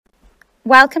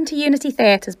Welcome to Unity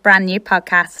Theatre's brand new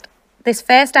podcast. This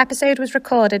first episode was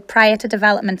recorded prior to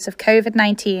developments of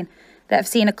COVID-19 that have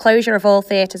seen a closure of all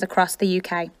theatres across the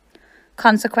UK.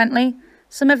 Consequently,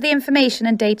 some of the information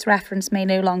and dates referenced may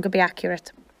no longer be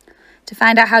accurate. To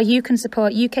find out how you can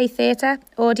support UK theatre,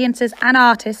 audiences and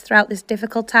artists throughout this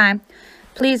difficult time,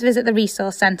 please visit the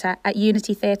Resource Centre at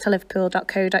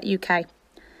unitytheatreliverpool.co.uk.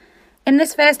 In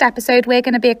this first episode, we're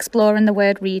going to be exploring the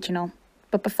word regional.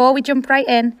 But before we jump right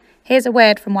in, here's a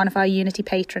word from one of our Unity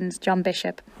patrons, John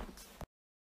Bishop.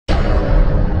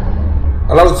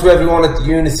 Hello to everyone at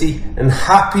Unity and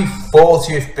happy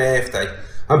 40th birthday.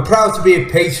 I'm proud to be a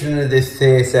patron of this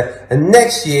theatre, and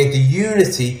next year the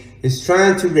Unity is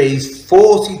trying to raise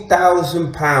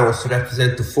 £40,000 to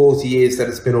represent the 40 years that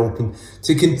it's been open,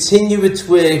 to continue its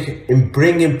work in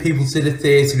bringing people to the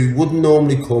theatre who wouldn't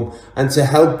normally come, and to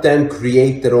help them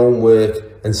create their own work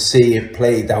and see it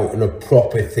played out in a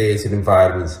proper theatre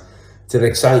environment. It's an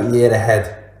exciting year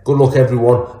ahead. Good luck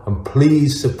everyone, and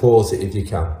please support it if you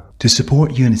can. To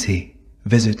support Unity,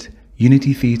 visit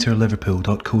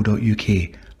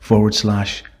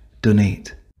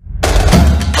unitytheatreliverpool.co.uk/donate.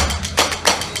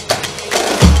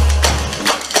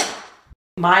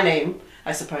 My name,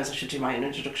 I suppose I should do my own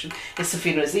introduction, is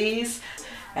Saphena.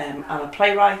 I'm a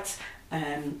playwright,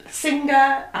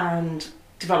 singer and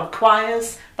develop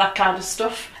choirs, that kind of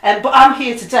stuff. But I'm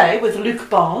here today with Luke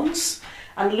Barnes.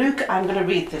 And Luke, I'm going to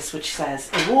read this, which says,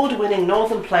 award-winning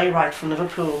northern playwright from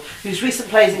Liverpool, whose recent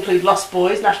plays include Lost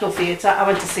Boys, National Theatre. I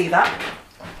went to see that.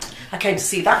 I came to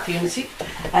see that for Unity.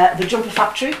 The Jumper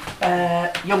Factory,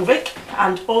 Young Vic,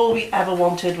 and All We Ever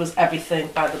Wanted Was Everything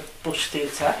by the Bush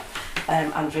Theatre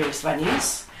and various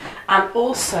venues. And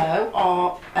also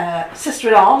our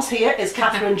sister-in-arms here is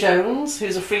Catherine Jones,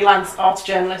 who's a freelance arts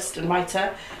journalist and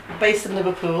writer based in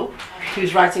Liverpool,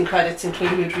 whose writing credits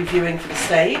include reviewing for the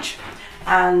Stage.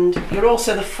 And you're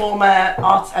also the former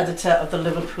arts editor of the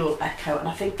Liverpool Echo, and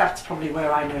I think that's probably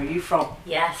where I know you from.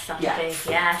 Yes, that's big,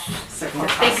 yes. So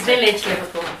big village,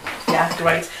 Liverpool. Yeah,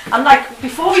 great. And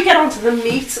before we get on to the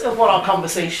meat of what our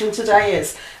conversation today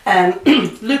is,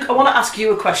 Luke, I want to ask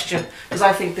you a question, because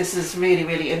I think this is really,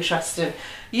 really interesting.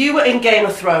 You were in Game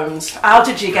of Thrones. How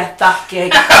did you get that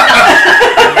gig?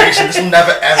 Amazing, this will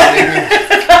never ever leave me.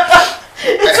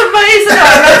 It's amazing.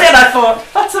 I read it, I thought,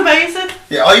 that's amazing.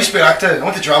 Yeah, I used to be an actor. I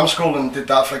went to drama school and did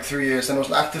that for 3 years. Then I was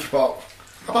an actor for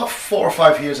about 4 or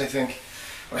 5 years, I think.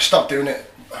 But I stopped doing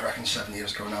it, I reckon 7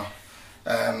 years ago now.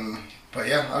 But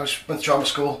yeah, went to drama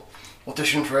school,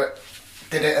 auditioned for it,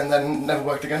 did it, and then never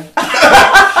worked again.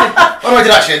 Oh no, I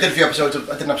did actually. I did a few episodes.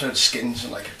 I did an episode of Skins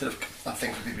and I did a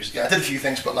thing for BBC. Yeah, I did a few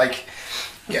things, but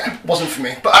yeah, it wasn't for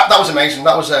me. But that was amazing.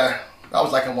 That was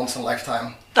like a once in a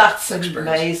lifetime. That's experience.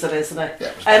 Amazing, isn't it?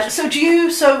 Yeah, it was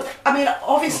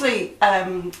obviously,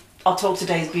 our talk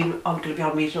today is going to be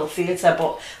on regional theatre,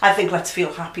 but I think let's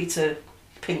feel happy to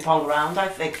ping pong around, I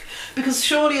think. Because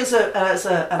surely as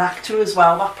an actor as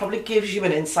well, that probably gives you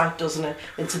an insight, doesn't it,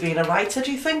 into being a writer,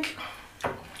 do you think?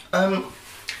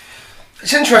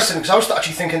 It's interesting, because I was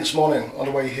actually thinking this morning on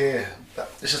the way here,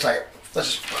 this is let's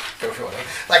just go through it.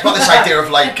 About this idea of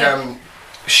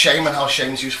shame and how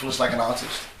shame is useful as an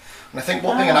artist. And I think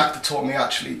what being an actor taught me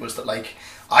actually was that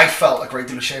I felt a great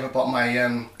deal of shame about my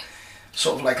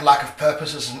lack of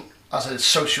purpose as a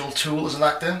social tool as an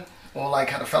actor, or I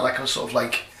felt like I was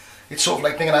it's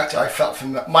being an actor. I felt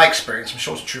from my experience, I'm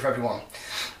sure it's true for everyone,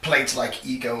 played to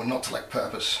ego and not to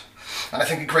purpose. And I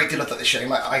think a great deal of that the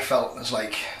shame I felt as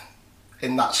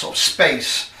in that sort of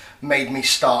space made me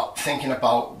start thinking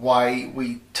about why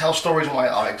we tell stories and why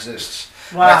art exists.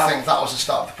 Wow. And I think that was the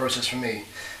start of the process for me.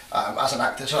 As an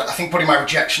actor, so I think probably my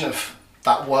rejection of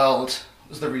that world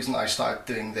was the reason I started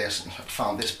doing this and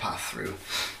found this path through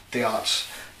the arts.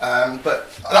 But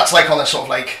that's on a sort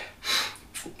of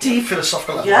deep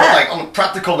philosophical level. Yeah. But on a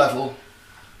practical level,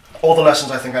 all the lessons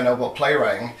I think I know about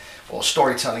playwriting or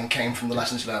storytelling came from the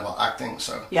lessons you learn about acting.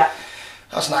 So yeah.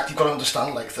 As an actor, you've got to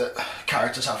understand that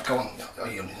characters have you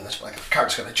only know this, but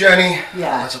characters got a journey.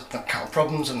 Yeah. And there's a count of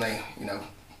problems, and they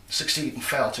succeed and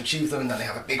fail to achieve them, and then they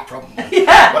have a big problem.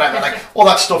 Yeah. Whatever, all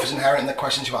that stuff is inherent in the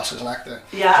questions you ask as an actor.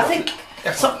 Yeah, I think.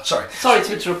 Sorry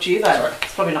to interrupt you there. Sorry.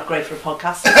 It's probably not great for a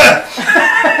podcast.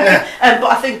 But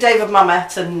I think David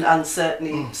Mamet and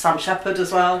certainly Sam Shepard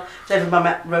as well. David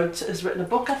Mamet has written a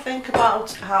book, I think,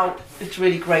 about how it's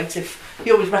really great if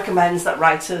he always recommends that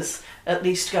writers at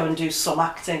least go and do some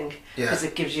acting, because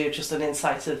it gives you just an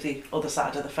insight of the other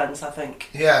side of the fence, I think.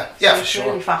 Yeah, so for it's sure.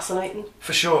 Really fascinating.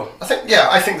 For sure. I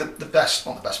think that the best,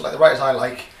 not the best, but the writers I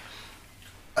like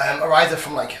are either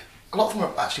from a lot of them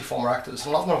are actually former actors,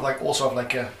 and a lot of them also have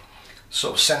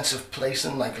sort of sense of place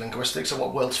and like linguistics of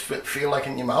what words feel like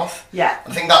in your mouth. Yeah.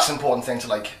 I think that's an important thing to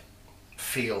like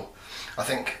feel. I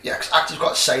think, yeah, because actors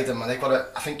got to say them, and they've got to.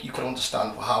 I think you could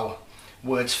understand how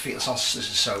words feel. It sounds, this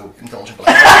is so indulgent, but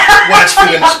like, words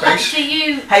feel in space. Do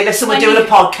you? Hey, listen, we're when doing you- a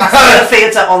podcast. We're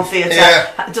theatre on theatre.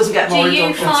 Yeah. It doesn't get more Do you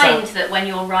indulgent. find So. that when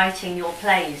you're writing your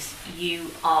plays,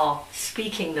 you are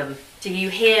speaking them? Do you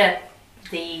hear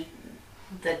the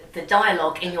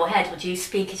dialogue in your head, or do you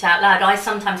speak it out loud? I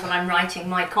sometimes, when I'm writing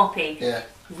my copy, Yeah.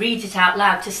 read it out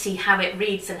loud to see how it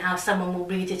reads and how someone will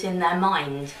read it in their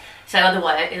mind. So other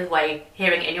way,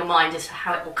 hearing it in your mind is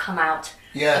how it will come out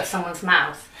of someone's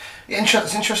mouth. Yeah,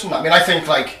 it's interesting that. I mean, I think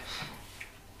like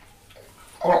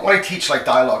when I teach like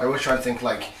dialogue, I always try and think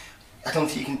like, I don't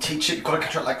think you can teach it. You've got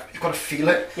to feel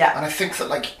it. Yeah. And I think that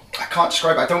like I can't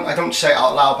describe it. I don't say it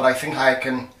out loud, but I think I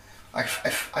can. I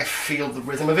feel the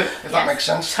rhythm of it, if that makes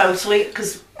sense. Totally,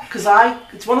 because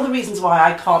it's one of the reasons why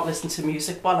I can't listen to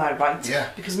music when I write. Yeah.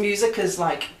 Because music has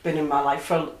like been in my life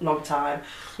for a long time.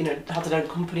 You know, had an own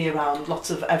company around lots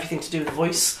of everything to do with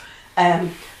voice.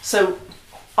 So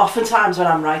oftentimes when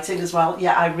I'm writing as well,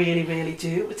 yeah, I really, really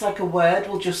do. It's like a word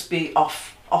will just be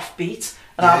offbeat,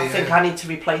 and I'll think I need to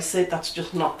replace it. That's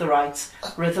just not the right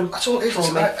rhythm. That's all it is.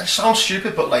 for me. It sounds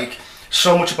stupid, but like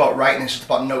so much about writing is just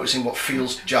about noticing what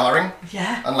feels jarring.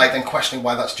 Yeah. And like then questioning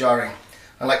why that's jarring.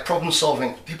 And like problem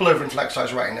solving, people over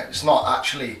intellectualize writing it. It's not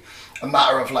actually a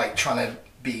matter of like trying to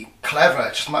be clever.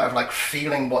 It's just a matter of like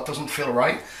feeling what doesn't feel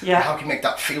right. Yeah. And how can you make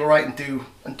that feel right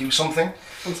and do something?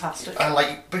 Fantastic. And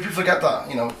like, but people forget that,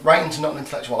 you know, writing's not an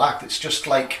intellectual act. It's just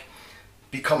like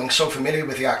becoming so familiar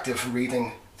with the act of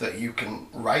reading that you can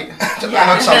write. I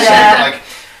know it sounds silly, but like,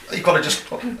 you've got to just,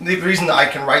 the reason that I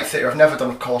can write theatre, I've never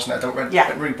done a course in it, I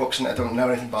don't read books in it, I don't know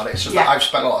anything about it. It's just that I've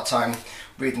spent a lot of time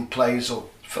reading plays or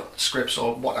scripts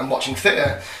or what I'm watching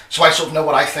theatre, so I sort of know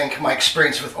what I think, my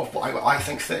experience of what I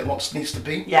think theatre needs to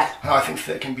be, and how I think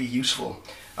theatre can be useful.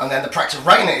 And then the practice of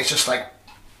writing it is just like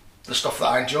the stuff that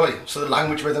I enjoy. So the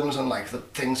language rhythms and like the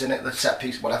things in it, the set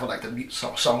piece, whatever, like the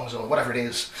songs or whatever it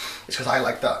is, it's because I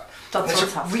like that. That's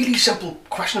it's a really simple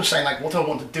question of saying like, what do I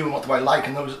want to do and what do I like,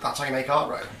 and that's how you make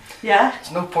art, right? Yeah.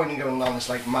 There's no point in going down this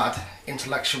like mad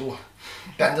intellectual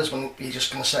benders when you're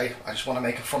just going to say, I just want to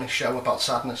make a funny show about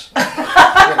sadness. You know?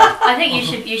 I think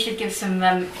you should give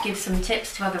some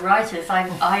tips to other writers.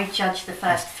 I judged the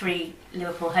first 3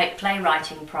 Liverpool Hope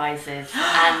playwriting prizes,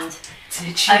 and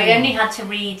Did you? I only had to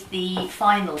read the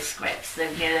final scripts. They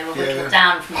were whittled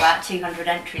down from about 200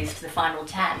 entries to the final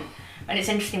 10. And it's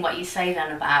interesting what you say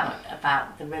then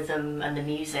about the rhythm and the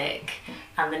music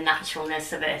and the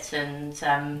naturalness of it, and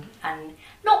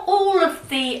not all of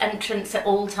the entrants at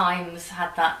all times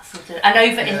had that sort of, and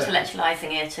over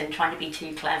intellectualising it and trying to be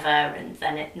too clever and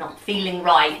then it not feeling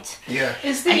right. Yeah.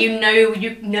 And you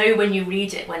know when you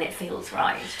read it when it feels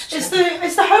right. Is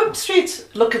the Hope Street?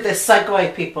 Look at this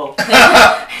segue, people.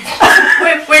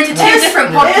 We're into 2 different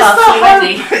podcasts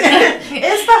already.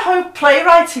 Is the Hope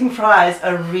Playwriting Prize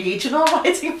a regional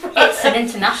writing prize? It's an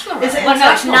international. Is it well,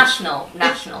 no, it's international?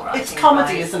 national writing. It's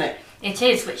comedy, prize. isn't it? It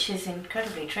is, which is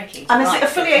incredibly tricky. And is write it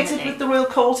for affiliated comedy. with the Royal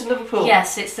Court in Liverpool?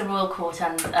 Yes, it's the Royal Court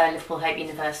and Liverpool Hope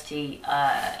University,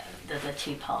 the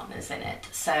 2 partners in it.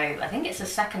 So I think it's the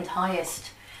second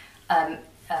highest.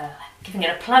 Giving it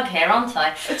a plug here, aren't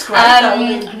I? It's great.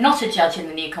 I'm not a judge in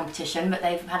the new competition, but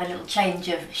they've had a little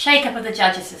shake-up of the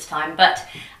judges this time. But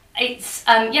it's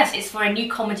it's for a new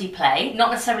comedy play, not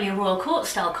necessarily a Royal Court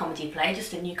style comedy play,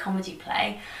 just a new comedy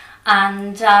play.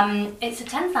 And it's a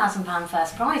 £10,000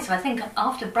 first prize, so I think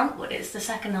after Bruntwood it's the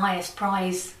second highest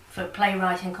prize for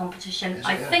playwriting competition,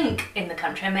 I think, in the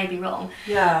country. I may be wrong.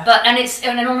 Yeah. And it's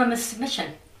an anonymous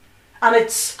submission. And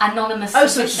it's Anonymous so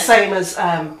submission. it's the same as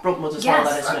Bruntwood as well,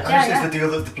 then, Yes. isn't it? And is the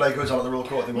deal that the play goes on at the Royal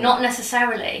Court? They win Not it?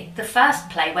 necessarily. The first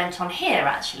play went on here,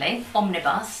 actually.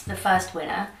 Omnibus, the first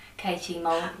winner, Katie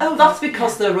Moll. Oh, that's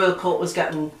because the Royal Court was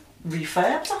getting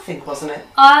refurbed, I think, wasn't it?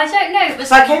 I don't know. It was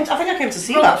So I think I came to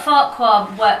see Robert that.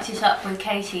 Farquhar worked it up with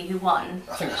Katie, who won.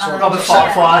 I think I saw Robert it.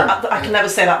 Farquhar. I can never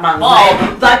say that man's Oh.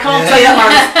 name. I can't say that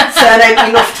man's surname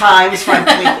enough times,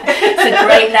 frankly. It's a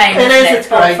great name. It isn't is, it's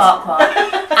Bob great. Farquhar.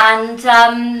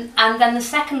 And then the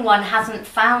second one hasn't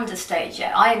found a stage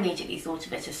yet. I immediately thought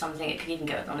of it as something it could even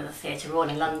go on at the Theatre Royal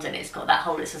in London. It's got that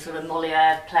whole, it's a sort of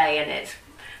Molière play, and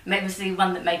it was the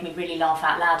one that made me really laugh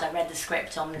out loud. I read the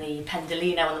script on the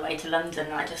Pendolino on the way to London,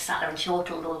 and I just sat there and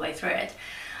chortled all the way through it.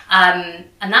 And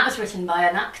that was written by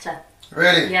an actor.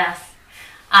 Really? Yes.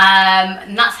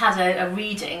 And that's had a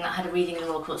reading. That had a reading in the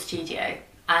Royal Court Studio.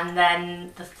 And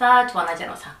then the third one, I don't know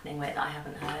what's happening with. I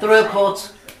haven't heard. The Royal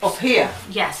Court up here.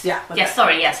 Yes. Yeah, okay. Yes.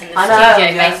 Sorry. Yes, in the I know,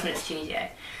 studio, yeah. basement studio.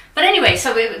 But anyway,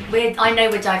 so I know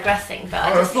we're digressing, but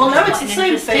I just well, no, think it's the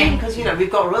same thing because we've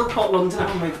got Royal Court London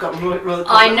and we've got Royal Court Liverpool.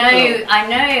 I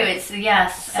know. It's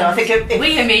yes. So I think if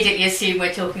we immediately assume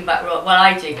we're talking about Royal. Well,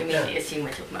 I do immediately assume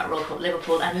we're talking about Royal Court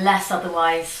Liverpool, unless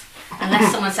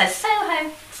someone says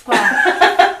Soho Square.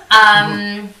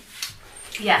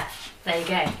 Yeah, there you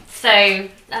go. So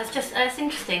that's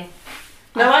interesting.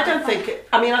 No, I don't think it.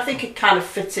 I mean, I think it kind of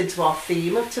fits into our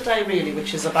theme of today, really,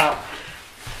 which is about,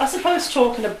 I suppose,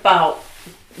 talking about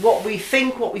what we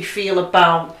think, what we feel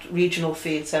about regional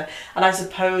theatre. And I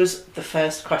suppose the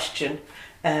first question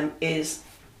is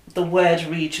the word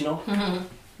regional. Mm-hmm.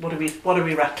 What do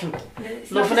we reckon?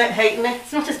 Loving it, hating it?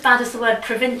 It's not as bad as the word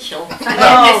provincial. Thank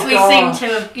goodness we seem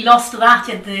to have lost that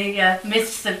in the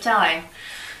mists of time.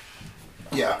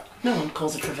 Yeah. No one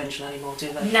calls it provincial anymore,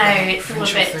 do they? No,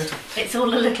 it's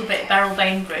all a little bit Beryl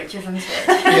Bainbridge, isn't it?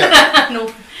 Yeah.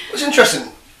 No. It's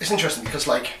interesting. It's interesting because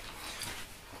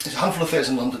there's a handful of theatres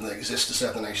in London that exist to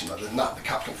serve the nation. Like the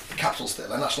Capital's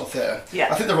Theatre, the National Theatre.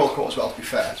 Yeah. I think the Royal Court as well. To be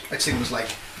fair, it seems like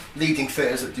leading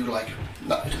theatres that do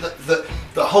that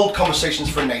hold conversations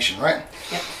for a nation, right?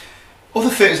 Yeah. Other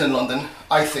theatres in London,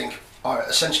 I think, are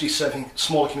essentially serving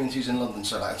smaller communities in London.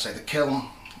 So, like, I'd say the Kiln,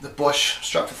 the Bush,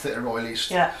 Stratford Theatre Royal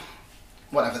East. Yeah.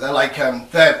 Whatever, they're like,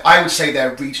 I would say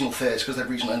they're regional theatres because they're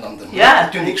regional in London. Yeah,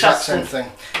 they're doing the exact same thing.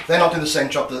 They're not doing the same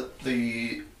job that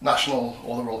the National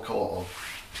or the Royal Court or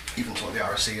even sort of the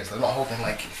RSC is. They're not holding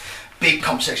like big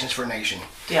conversations for a nation.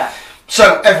 Yeah.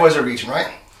 So everywhere's a region,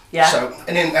 right? Yeah. So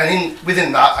within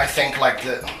that, I think like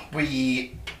that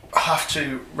we have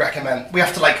to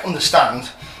understand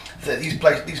that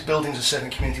these buildings are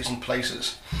serving communities and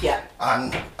places. Yeah.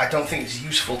 And I don't think it's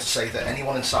useful to say that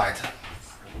anyone inside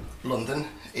London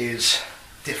is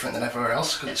different than everywhere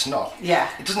else because it's not. Yeah.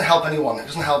 It doesn't help anyone. It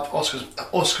doesn't help us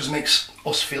because it makes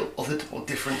us feel othered or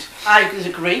different. I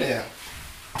agree. Yeah.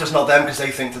 It doesn't help them because they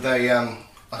think that they. I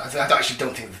actually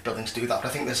don't think the buildings do that, but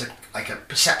I think there's a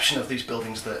perception of these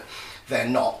buildings that they're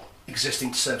not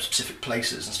existing to serve specific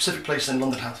places, and specific places in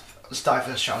London have as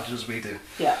diverse challenges as we do.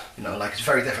 Yeah. Like it's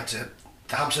very different to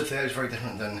the Hampstead Theatre is very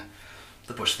different than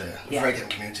the Bush Theatre. Yeah. Very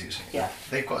different communities. Yeah.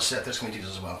 They've got to serve those communities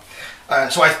as well.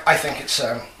 So I think it's.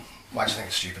 Why do you think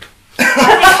it's stupid?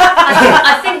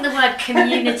 I think the word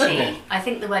community. I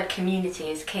think the word community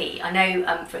is key. I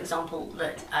know, for example,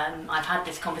 that I've had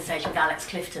this conversation with Alex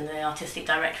Clifton, the artistic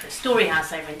director at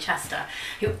Storyhouse over in Chester,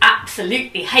 who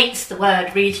absolutely hates the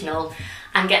word regional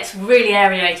and gets really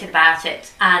aerated about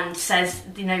it and says,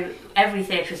 every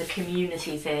theatre is a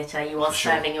community theatre. You are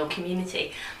serving your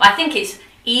community. But I think it's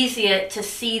easier to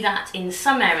see that in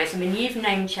some areas. I mean, you've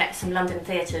name-checked some London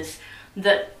theatres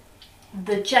that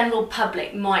the general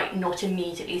public might not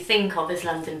immediately think of as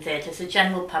London theatres. The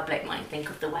general public might think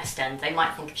of the West End. They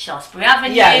might think of Shaftesbury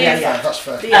Avenue. Yeah, that's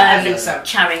fair. Yeah, I think so.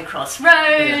 Charing Cross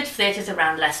Road, theatres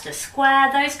around Leicester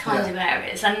Square, those kinds of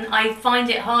areas. And I find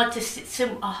it harder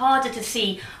to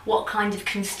see what kind of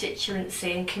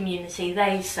constituency and community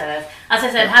they serve. As I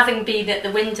said, having been at the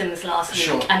Wyndhams last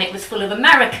week, and it was full of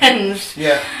Americans.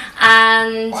 Yeah.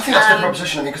 And I think that's the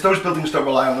proposition. I mean, because those buildings don't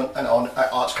rely on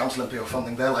Arts Council or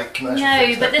funding. They're like commercial.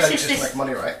 No, but this is just to make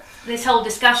money, right? This whole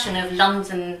discussion of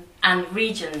London and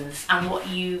regions and what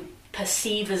you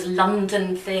perceive as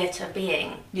London theatre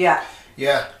being. Yeah.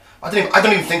 Yeah. I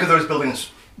don't even think of those buildings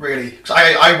really, because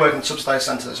I work in subsidised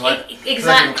centres, so exactly. They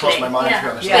don't even cross my mind, to be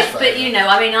honest. Yeah.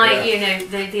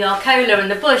 But the Arcola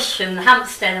and the Bush and the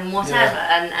Hampstead and whatever,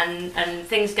 and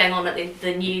things going on at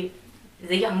the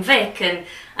Young Vic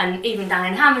and even down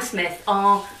in Hammersmith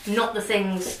are not the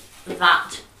things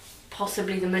that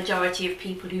possibly the majority of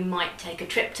people who might take a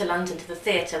trip to London to the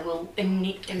theatre will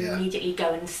immediately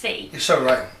go and see. You're so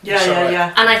right.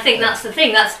 Yeah. And I think that's the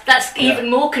thing. That's even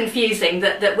more confusing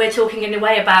that we're talking in a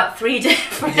way about three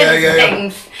different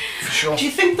things. For sure. Do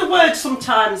you think the word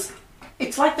sometimes,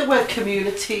 it's like the word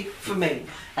community for me,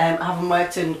 having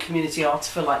worked in community arts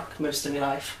for like most of my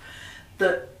life,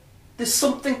 that there's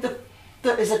something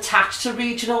that is attached to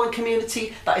regional and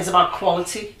community that is about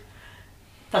quality,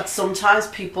 that sometimes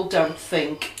people don't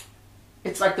think.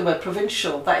 It's like the word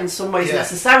provincial, that in some ways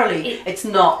necessarily it's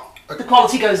not. The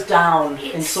quality goes down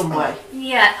in some way.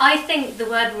 Yeah, I think the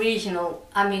word regional,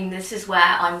 I mean, this is where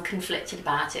I'm conflicted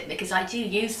about it, because I do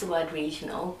use the word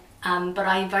regional, but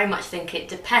I very much think it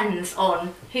depends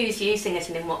on who's using it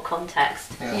and in what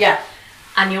context. Yeah.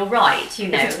 And you're right,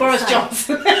 If it's Boris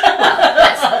Johnson.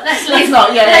 Well, let's leave not.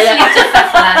 leave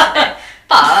Jeff out of it.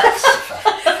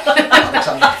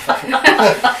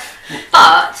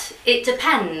 But it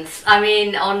depends. I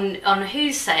mean, on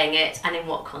who's saying it and in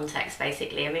what context,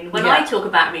 basically. I mean, when I talk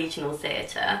about regional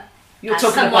theatre, You're as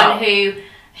talking someone about who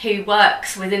who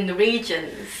works within the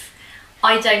regions,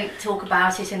 I don't talk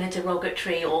about it in a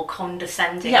derogatory or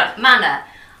condescending manner.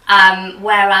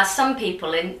 Whereas some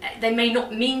people, they may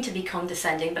not mean to be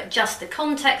condescending, but just the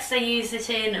context they use it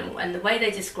in and the way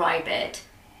they describe it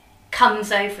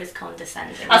comes over as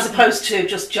condescending. As opposed to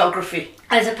just geography.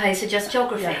 As opposed to just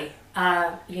geography.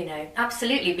 You know,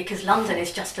 absolutely, because London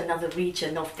is just another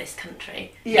region of this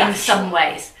country in some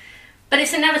ways. But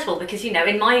it's inevitable because, you know,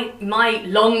 in my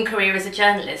long career as a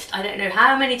journalist, I don't know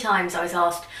how many times I was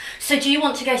asked, so do you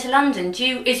want to go to London?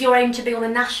 Is your aim to be on a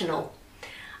national?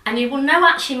 And you will know,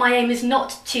 actually, my aim is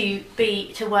not to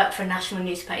work for a national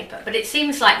newspaper. But it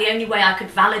seems like the only way I could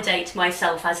validate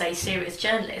myself as a serious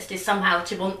journalist is somehow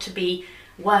to want to be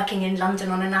working in London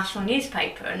on a national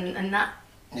newspaper. And that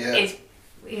is,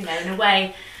 you know, in a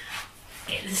way,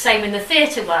 the same in the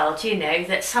theatre world, you know,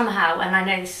 that somehow, and I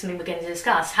know this is something we're going to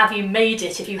discuss, have you made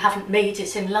it if you haven't made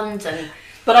it in London?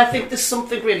 But I think there's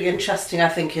something really interesting, I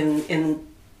think, in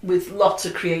with lots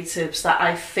of creatives, that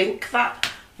I think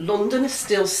that London is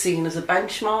still seen as a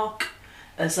benchmark,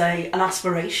 as an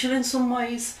aspiration in some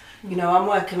ways. You know,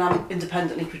 I'm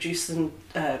independently producing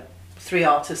 3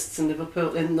 artists in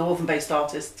Liverpool, in northern-based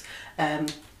artists.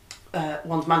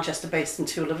 One's Manchester-based and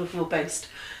 2 are Liverpool-based.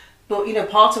 But, you know,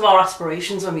 part of our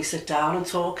aspirations when we sit down and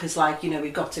talk is like, you know,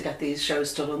 we've got to get these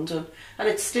shows to London. And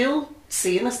it's still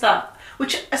seen as that.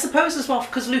 Which I suppose as well,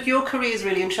 because Luke, your career is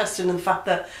really interesting in the fact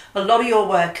that a lot of your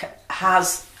work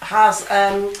has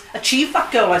achieved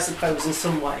that goal, I suppose, in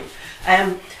some way.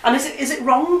 And is it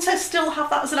wrong to still have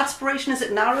that as an aspiration? Is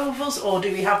it narrow of us, or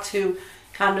do we have to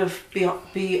kind of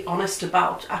be honest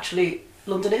about actually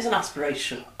London is an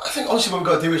aspiration? I think honestly what we've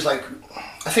got to do is like,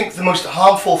 I think the most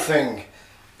harmful thing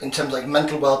in terms of like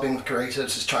mental well-being of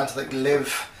creatives is trying to like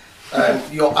live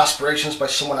your aspirations by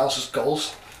someone else's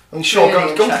goals. I mean, sure,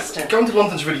 really going to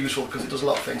London's really useful because it does a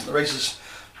lot of things. It raises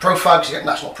profile because you get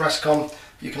national press com.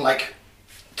 You can like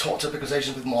talk to big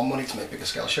organisations with more money to make bigger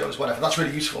scale shows, whatever. That's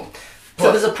really useful. But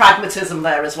so there's a pragmatism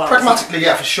there as well. Pragmatically,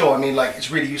 yeah, for sure. I mean, like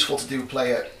it's really useful to do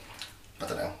play at, I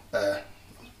don't know,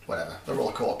 whatever, the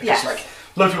Royal Court, because like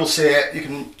a lot of people see it. You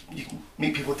can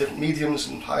meet people with different mediums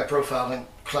and higher profile and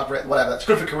collaborate, whatever. It's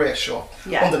good for career, sure,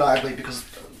 undeniably, because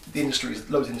loads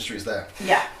of industries there.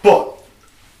 Yeah, but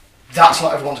that's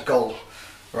not everyone's goal,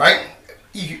 right?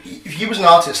 If you as an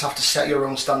artist have to set your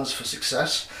own standards for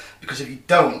success, because if you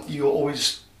don't, you'll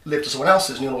always live to someone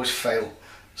else's and you'll always fail.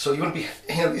 So you want to be,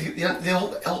 you know,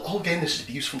 the whole game is to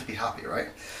be useful and to be happy, right?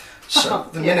 So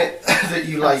the minute that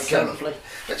you like,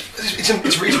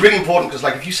 it's really important because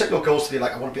like if you set your goals to be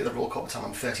like, I want to be at the Royal Court by the time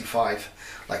I'm 35,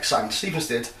 like Simon Stevens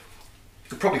did,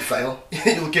 you'll probably fail,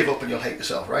 you'll give up and you'll hate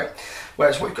yourself, right?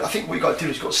 Whereas I think what you've got to do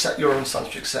is you've got to set your own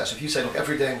standards for success. If you say, look,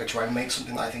 every day I'm going to try and make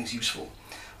something that I think is useful,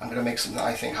 I'm going to make something that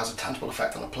I think has a tangible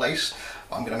effect on a place,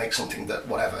 I'm going to make something that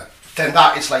whatever, then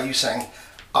that is like you saying,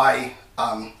 I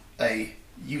am a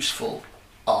useful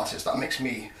artist. That makes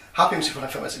me happy, makes me feel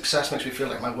like my success, makes me feel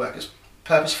like my work is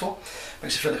purposeful,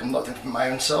 makes me feel like I'm not doing it for my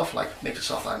own self, like makes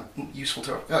yourself I'm useful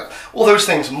to all those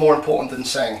things are more important than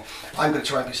saying I'm going to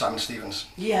try and be Simon Stevens.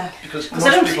 Yeah, because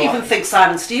I don't even think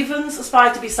Simon Stevens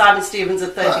aspired to be Simon Stevens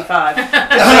at 35.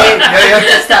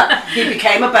 Just that he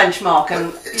became a benchmark,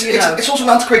 and it's also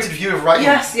an antiquated view of writing.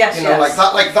 Yes, you know, like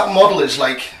that model is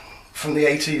like from the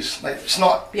 80s. Like it's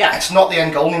not the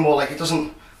end goal anymore. Like it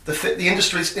doesn't. The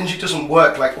industry doesn't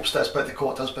work like upstairs Birthday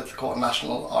Court does, Birthday Court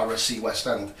National, RSC, West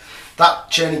End. That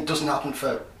journey doesn't happen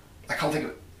for, I can't think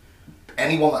of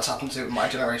anyone that's happened to in my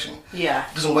generation. Yeah.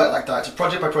 It doesn't work like that. It's a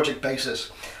project by project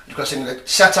basis. You've got to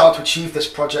set out to achieve this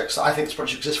project, so I think this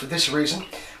project exists for this reason,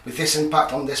 with this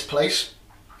impact on this place.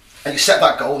 And you set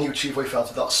that goal and you achieve what you felt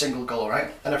with that single goal,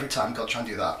 right? And every time you've got to try and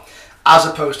do that. As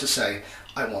opposed to say,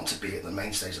 I want to be at the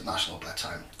main stage at National by the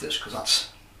time this, because that's...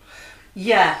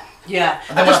 Yeah.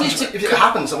 And then if it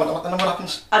happens, then what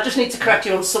happens? I just need to correct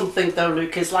you on something though,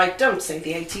 Luke, is like, don't say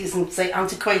the 80s and say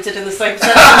antiquated in the same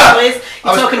sentence.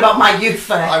 You're talking about my youth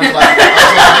there. I was like,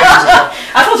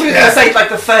 I thought you were going to say like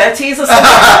the 30s or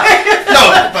something.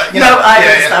 No, but I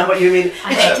understand what you mean.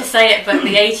 I hate to say it, but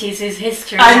the 80s is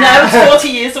history. I know, it's 40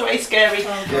 years away, scary.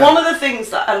 One of the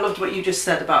things that I loved what you just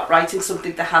said about writing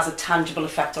something that has a tangible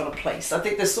effect on a place. I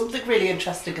think there's something really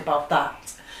interesting about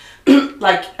that.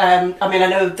 Like, I mean, I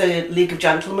know the League of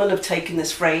Gentlemen have taken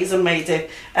this phrase and made it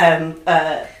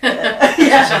a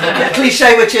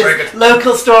cliche, which is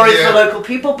local stories for local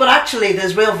people, but actually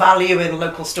there's real value in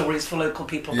local stories for local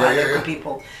people by local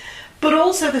people. But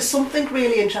also there's something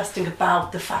really interesting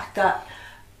about the fact that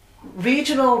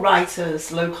regional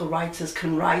writers, local writers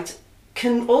can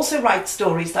also write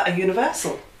stories that are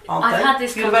universal. aren't I've they? had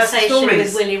this Universal conversation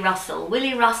stories. with Willie Russell.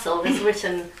 Willie Russell has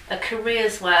written a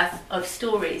career's worth of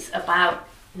stories about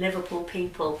Liverpool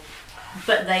people,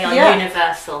 but they are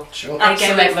universal. Sure. They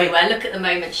Absolutely. go everywhere. Look at the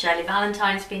moment, Shirley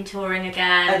Valentine's been touring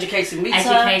again. Educating Rita.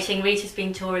 Educating Rita's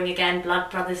been touring again. Blood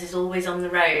Brothers is always on the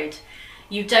road.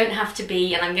 You don't have to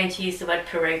be, and I'm going to use the word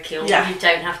parochial, Yeah. you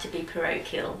don't have to be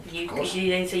parochial.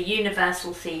 These are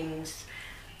universal themes.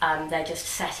 They're just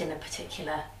set in a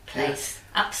particular place.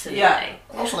 Absolutely. Yeah.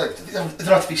 And also, like, they don't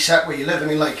have to be set where you live. I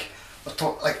mean, like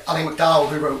Ali McDowell,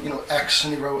 who wrote, X,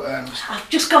 and he wrote. I've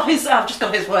just got his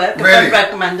work. Really? I'd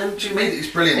recommend him.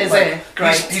 He's brilliant. Is like, he?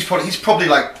 Great. He's probably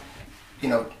like,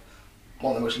 one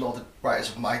of the most lauded writers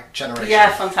of my generation.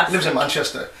 Yeah, fantastic. He lives in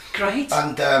Manchester. Great.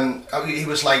 And he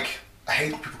was like, I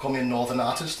hate when people call me a northern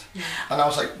artist. And I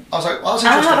was like, well, that's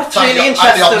interesting. That's I'm really I'm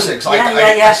interesting. the opposite, 'cause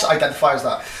Yeah. I identify as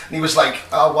that. And he was like,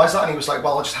 why is that? And he was like,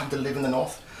 well, I just happen to live in the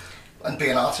north and be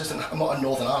an artist, and I'm not a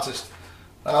northern artist.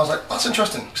 And I was like, that's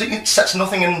interesting, because it sets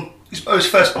nothing in. His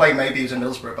first play maybe is in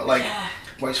Middlesbrough, but like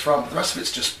where he's from, the rest of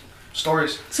it's just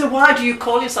stories. So why do you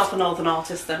call yourself a northern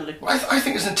artist then, Luke? I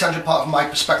think it's an integral part of my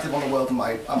perspective on the world and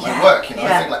my work.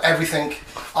 I think like everything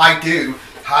I do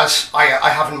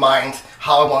I have in mind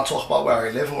how I want to talk about where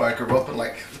I live and where I grew up, and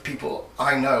like the people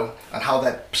I know and how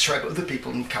they're portrayed by other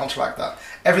people, and counteract that.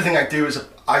 Everything I do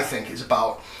I think is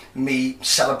about me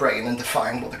celebrating and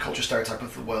defying what the culture stereotype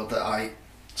of the world that I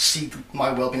see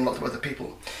my world being looked at by other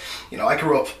people. I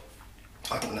grew up.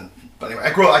 I don't know, but anyway,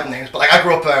 I grew up. I don't know names, but like I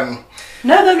grew up.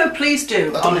 No, please do.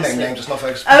 I don't honestly. name names, it's not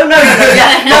focused. Oh no,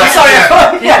 yeah, no, sorry.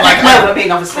 I mean,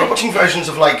 I obviously. grew up watching versions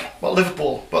of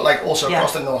Liverpool, but like also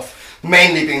across the north.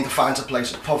 Mainly being defined as a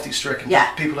place of poverty-stricken.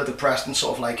 Yeah. People are depressed, and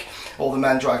sort of like all the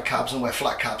men drive cabs and wear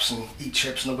flat caps and eat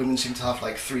chips, and the women seem to have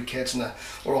like 3 kids and are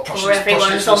all prostitutes. Or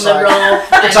everyone's prostitutes on the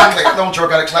roll. Exactly, they're all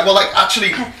drug addicts. Like, well, like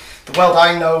actually, the world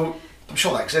I know, I'm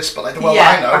sure that exists, but like the world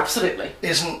I know, absolutely,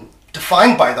 isn't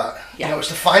defined by that. Yeah. It's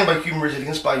defined by human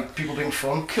resilience, by people being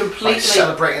fun, completely by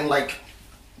celebrating like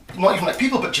not even like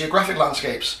people, but geographic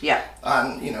landscapes. Yeah.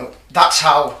 And that's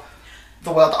how.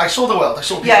 The world. I saw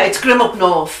people. Yeah, it's grim up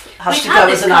north. Has We've to had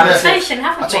go this as an narrative. conversation,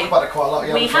 haven't I we? talk about it quite a lot.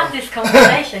 Yeah, we had this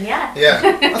conversation, yeah. Yeah,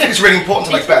 I think it's really important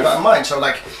to like bear that in mind. So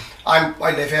like, I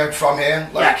live here, I'm from here.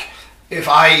 Like, if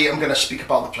I am going to speak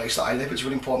about the place that I live, it's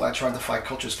really important that I try and defy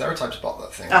cultural stereotypes about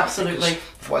that thing. Absolutely. Right?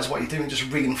 Otherwise, what you're doing is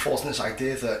just reinforcing this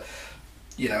idea that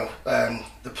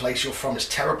the place you're from is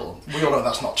terrible. We all know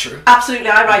that's not true. Absolutely.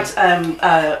 I write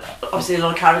obviously a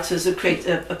lot of characters who create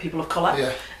are people of colour.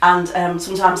 Yeah. And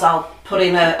sometimes I'll put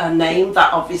in a name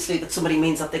that obviously that somebody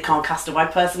means that they can't cast a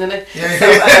white person in it. Yeah. So,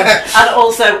 and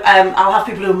also I'll have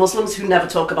people who are Muslims who never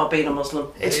talk about being a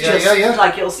Muslim. It's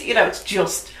like you'll see, it's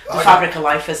just the fabric of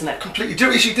life, isn't it? Completely. Do you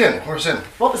know Ishi Din? Where it's in?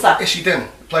 What was that? Ishi Din,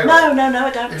 playwright. No,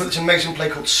 I don't. He wrote this amazing play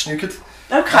called Snookered.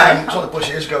 Okay. It was on the bush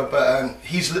years ago, but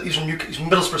he's from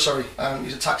Middlesbrough, sorry.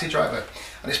 He's a taxi driver,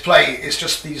 and his play is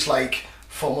just these like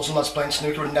 4 Muslim lads playing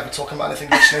snooker and never talking about anything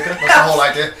but snooker. That's the whole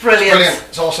idea. Brilliant.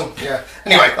 It's awesome. Yeah.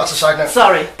 Anyway, that's a side note.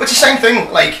 Sorry. But it's the same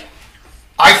thing. Like,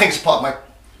 I think it's part of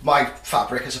my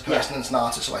fabric as a person and as an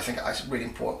artist. So I think it's really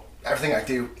important. Everything I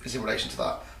do is in relation to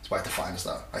that. That's why it defines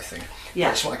that. I think.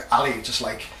 Yeah. It's like Ali just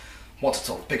like wants to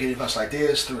talk big universal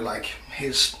ideas through like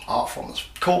his art form. That's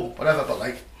cool, whatever. But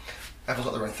like.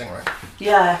 Everyone's got their own thing, right?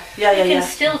 Yeah. You can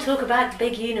still talk about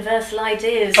big universal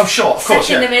ideas. Oh, sure, of course,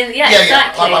 them in,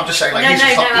 exactly. I'm just saying, like,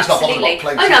 he's not bothered about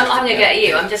plays. Oh, no, I'm going to get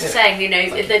you. I'm just saying,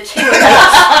 the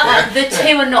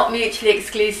two are not mutually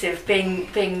exclusive.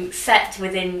 Being set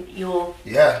within your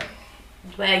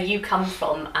where you come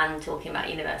from and talking about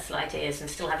universal ideas and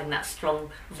still having that strong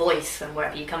voice from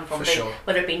wherever you come from,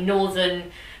 whether it be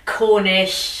Northern,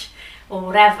 Cornish, or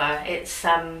whatever. It's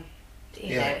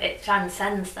it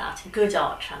transcends that. Good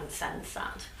art transcends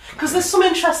that. Because there's some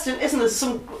interesting, isn't there?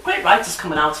 Some great writers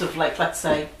coming out of, like, let's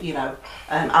say,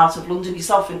 out of London,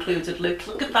 yourself included, Luke.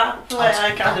 Look at that. The way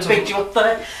I kind of bigged you up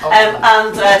there.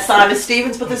 And Simon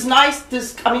Stevens. But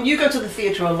you go to the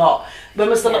theatre a lot. What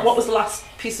was the last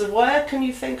piece of work? Can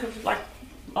you think of, like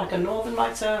a northern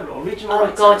writer or regional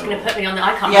writer? Oh God, you're going to put me on the...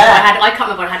 I can't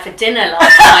remember what I had for dinner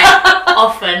last night,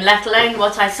 often, let alone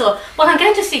what I saw. Well, I'm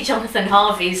going to see Jonathan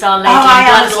Harvey's Our Lady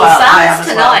in Blundell Sands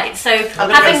tonight. So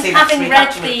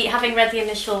having read the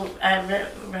initial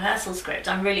rehearsal script,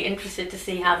 I'm really interested to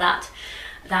see how that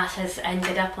has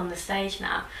ended up on the stage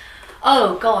now.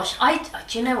 Oh gosh,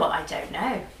 do you know what? I don't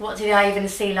know. What did I even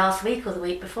see last week or the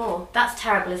week before? That's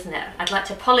terrible, isn't it? I'd like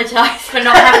to apologise for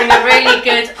not having a really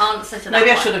good answer to that. Maybe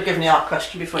I should have given you our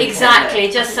question before. Exactly,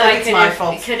 just so I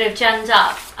could have gemmed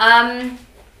up. I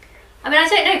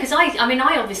don't know, because I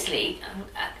obviously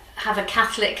have a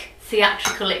Catholic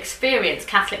theatrical experience,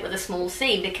 Catholic with a small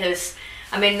c, because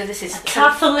I mean, this is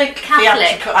Catholic.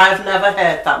 Theatrical. I've never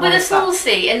heard that. With a small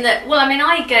c, in that, well, I mean,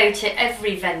 I go to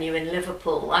every venue in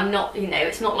Liverpool. I'm not,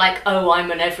 it's not like, oh, I'm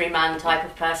an everyman type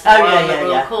of person, or I'm a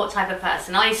Royal Court type of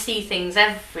person. I see things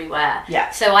everywhere.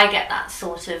 Yeah. So I get that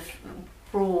sort of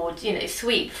broad,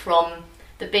 sweep from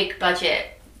the big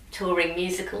budget touring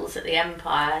musicals at the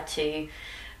Empire to,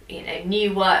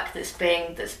 new work that's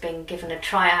being given a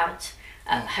tryout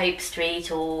at Hope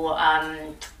Street or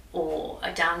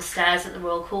downstairs at the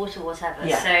Royal Court or whatever.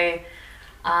 Yeah. So,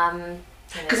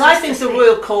 because I think the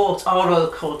Royal Court, our Royal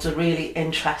Courts, are really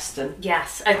interesting.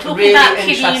 Yes, talking really about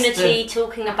community,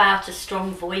 talking about a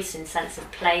strong voice and sense of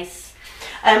place.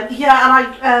 And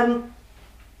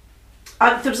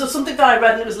there was something that I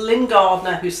read, and it was Lynn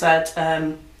Gardner who said,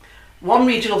 one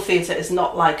regional theatre is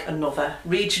not like another.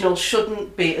 Regional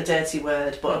shouldn't be a dirty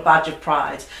word, but a badge of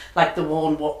pride, like the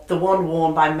one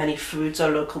worn by many foods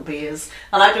or local beers.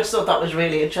 And I just thought that was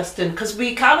really interesting, because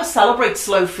we kind of celebrate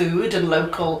slow food and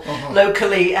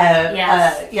locally,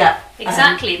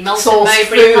 exactly, Melton sourced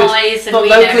Mowbray food, pies, and but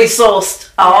locally sourced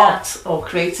art or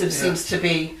creative seems to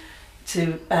be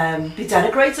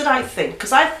denigrated, I think,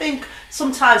 because I think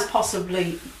sometimes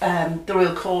possibly the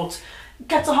Royal Court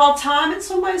gets a hard time in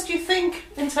some ways, do you think,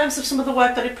 in terms of some of the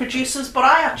work that it produces? But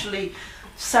I actually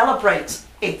celebrate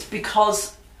it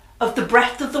because of the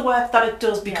breadth of the work that it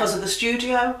does, because of the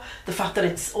studio, the fact that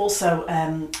it's also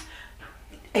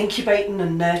incubating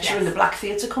and nurturing the Black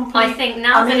Theatre Company. I think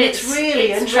now that it's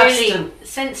really interesting. Really,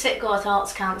 since it got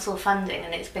Arts Council funding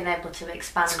and it's been able to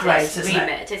expand its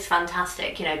remit, it's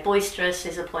fantastic. Boisterous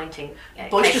is appointing.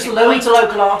 Boisterous, loads of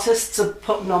local artists are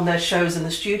putting on their shows in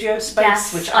the studio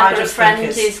space, which I just think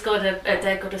is... I've got a friend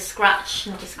who's got a scratch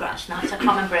night, I can't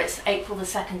remember, it's April the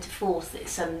 2nd to 4th,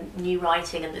 it's new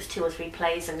writing, and there's 2 or 3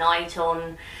 plays a night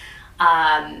on.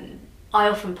 I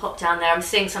often pop down there. I'm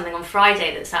seeing something on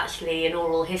Friday that's actually an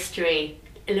oral history,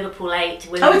 Liverpool 8.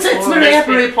 It's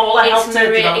Maria Paul.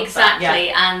 Exactly,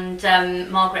 and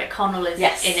Margaret Connell is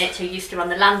in it, who used to run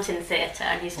the Lantern Theatre,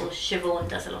 and he's still Siobhan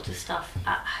does a lot of stuff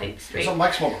at Hope Street. Is that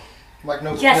Mike's mum? Mike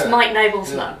Noble? Yes, Mike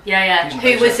Noble's mum.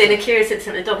 Who was in A Curious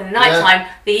Incident of the Dog in the Night Time,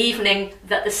 the evening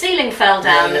that the ceiling fell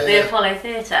down at the Apollo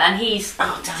Theatre, and he's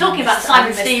talking about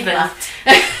Simon Stevens.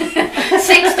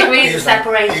 6 degrees of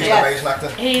separation. He's an amazing actor.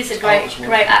 He's a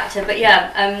great actor, but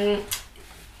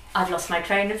I've lost my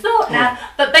train of thought now.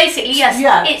 But basically,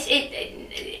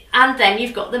 and then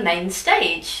you've got the main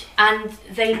stage, and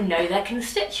they know their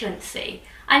constituency.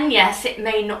 And yes, it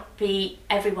may not be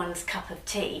everyone's cup of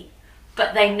tea,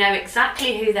 but they know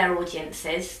exactly who their audience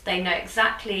is. They know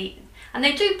exactly, and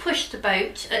they do push the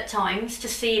boat at times to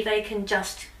see if they can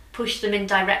just push them in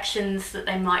directions that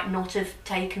they might not have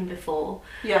taken before.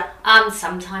 Yeah. And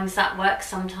sometimes that works,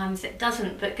 sometimes it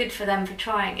doesn't, but good for them for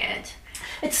trying it.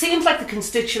 It seems like the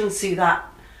constituency that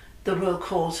the Royal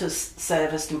Court has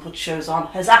serviced and put shows on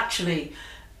has actually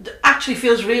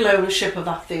feels real ownership of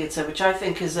that theatre, which I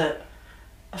think is a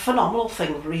phenomenal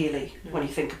thing, really, when you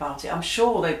think about it. I'm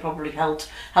sure they probably helped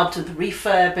with the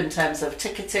refurb in terms of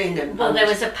ticketing and. Well, there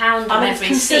was £1 on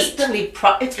every seat.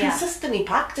 It's consistently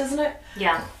packed, isn't it?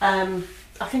 Yeah. I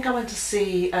think I went to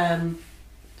see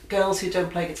Girls Who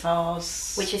Don't Play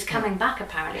Guitars, which is coming back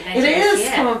apparently. It is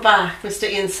coming back. Mr.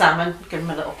 Ian Salmon, give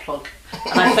him a little plug.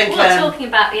 And I think talking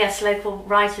about local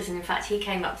writers, and in fact he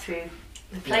came up through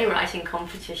the playwriting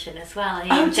competition as well.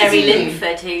 Jerry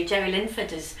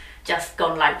Linford has just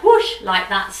gone like whoosh like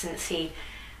that since he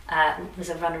was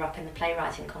a runner-up in the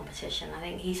playwriting competition. I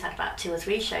think he's had about 2 or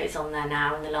 3 shows on there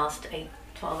now in the last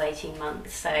 18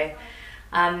 months. So,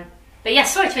 but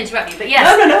yes, sorry to interrupt you, but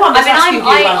yes, no.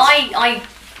 I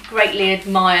greatly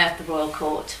admire the Royal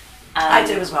Court. I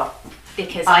do as well,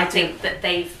 because I think that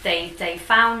they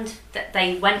found that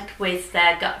they went with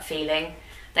their gut feeling.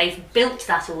 They've built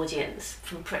that audience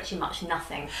from pretty much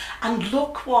nothing. And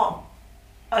look what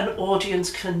an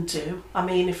audience can do. I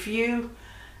mean,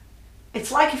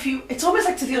 it's almost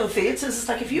like to the other theatres, it's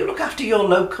like if you look after your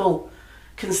local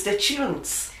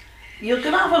constituents, you're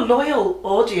going to have a loyal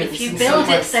audience. If you build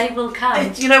it, they will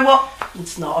come. You know what?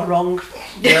 It's not a wrong.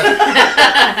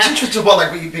 Yeah. It's interesting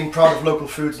about you being proud of local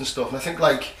foods and stuff, and I think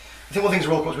one of the things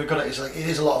Royal Court's we've got is it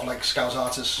is a lot of Scouse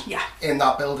artists in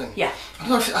that building. Yeah. I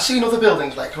don't know, I see in other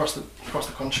buildings across the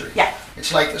country. Yeah. It's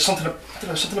there's something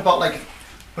about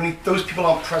when those people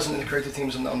aren't present in the creative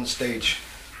teams on the stage,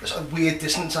 there's a weird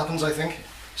dissonance happens, I think.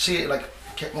 See it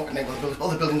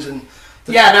other buildings in...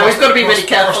 we've got to be really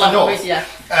careful. I've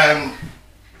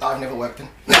never worked in.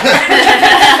 no,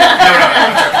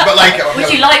 but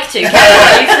would you like to?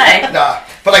 What do you say? Nah,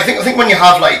 but I think when you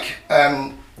have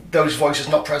those voices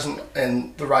not present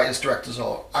in the writers, directors,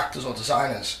 or actors or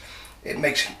designers, it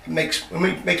makes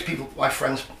people, my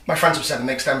friends have said, it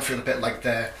makes them feel a bit like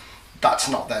that's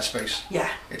not their space. Yeah.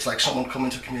 It's like someone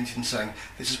coming to a community and saying,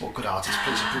 this is what good art is,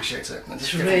 please appreciate it. And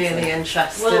it's really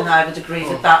interesting. I would agree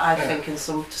with that, I think, to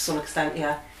some extent,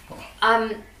 yeah.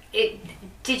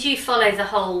 Did you follow the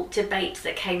whole debate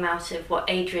that came out of what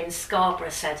Adrian Scarborough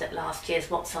said at last year's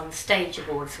What's on Stage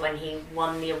Awards when he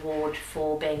won the award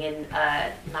for being in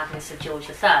Madness of George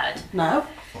III? No.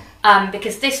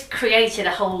 Because this created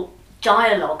a whole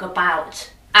dialogue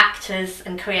about actors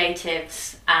and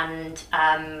creatives and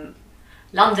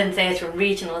London theatre and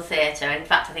regional theatre. In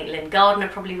fact, I think Lynn Gardner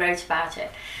probably wrote about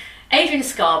it. Adrian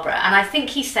Scarborough, and I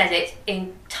think he said it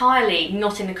entirely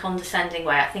not in a condescending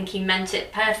way. I think he meant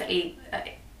it perfectly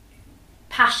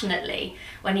passionately.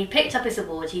 When he picked up his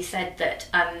award, he said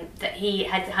that he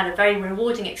had a very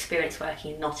rewarding experience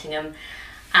working in Nottingham,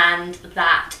 and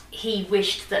that he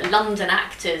wished that London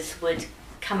actors would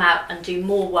come out and do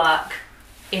more work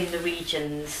in the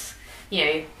regions.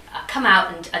 Come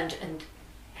out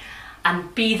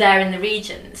and be there in the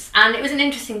regions. And it was an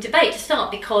interesting debate to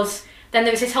start, because then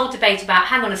there was this whole debate about,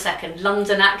 hang on a second,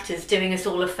 London actors doing us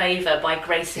all a favour by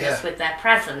gracing us with their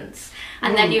presence.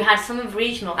 And then you had some of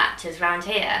regional actors around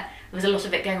here, there was a lot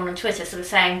of it going on Twitter, sort of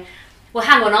saying, well,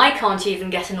 hang on, I can't even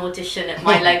get an audition at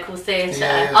my local theatre.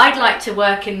 I'd like to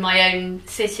work in my own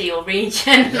city or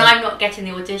region, and I'm not getting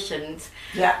the auditions.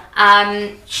 Yeah.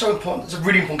 So important. It's a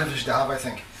really important conversation to have, I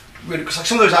think. Really, because like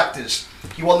some of those actors,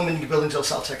 you want them in your building to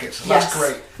sell tickets, and that's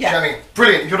great. Yeah. Do you know what I mean?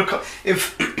 Brilliant.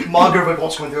 If Margot Robbie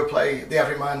wants to go and do a play, The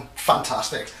Everyman,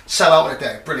 fantastic. Sell out in a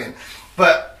day, brilliant.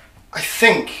 But I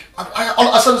think,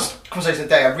 I said this conversation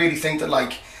today, I really think that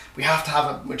like we have to have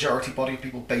a majority body of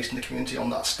people based in the community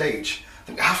on that stage. I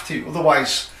think we have to,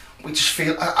 otherwise we just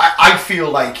feel, I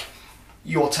feel like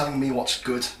you're telling me what's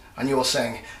good, and you're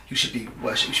saying you should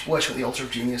worship at the altar of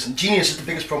genius, and genius is the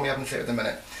biggest problem we have in theatre at the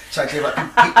minute. It's the idea of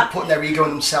like people putting their ego in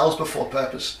themselves before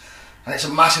purpose, and it's a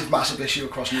massive issue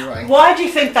across New Writing. Why do you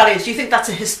think that is? Do you think that's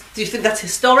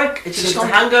historic? Do you think it's a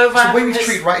hangover? It's the way we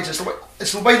treat writers.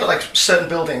 It's the way that like certain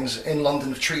buildings in London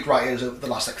have treated writers over the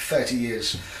last like 30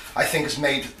 years. I think has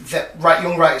made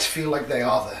young writers feel like they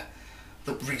are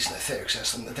the reason that theatre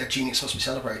exists, and that their genius must be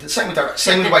celebrated. Same with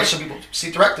the way some people see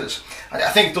directors. And I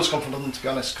think it does come from London, to be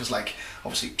honest, because like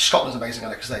obviously Scotland's amazing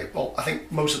at it, because I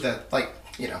think most of their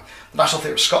the National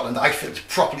Theatre of Scotland, I feel, is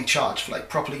properly charged for like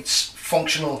properly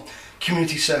functional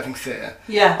community serving theatre.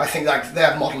 Yeah. I think like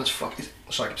their model is sorry, I'm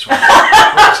sorry. There's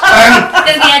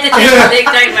the editing,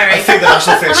 don't worry. I think the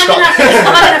National Theatre of Scotland. I'm going to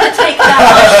have to take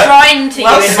that shrine to you.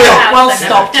 Well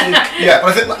stopped, Luke. Yeah, but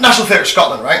I think National Theatre of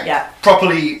Scotland, right? Yeah.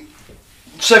 Properly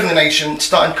serving the nation,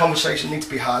 starting conversation need to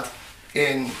be had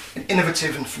in an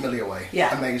innovative and familiar way.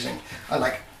 Yeah. Amazing. And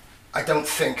like, I don't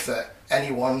think that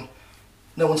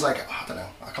no one's like, I don't know,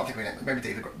 I can't think of any, maybe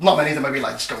David, not many of them maybe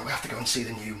like, we have to go and see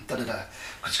the new da-da-da,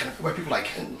 where people like,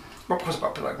 because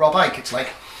about people like Rob Ike, it's like,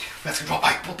 Rob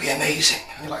Ike will be amazing,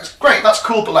 and you're like, it's great, that's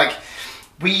cool, but like,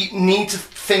 we need to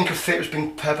think of theatre as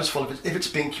being purposeful, if it's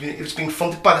being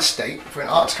funded by the state, for an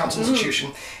arts council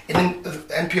institution, in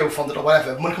NPO funded or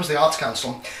whatever. When it comes to the arts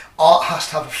council, art has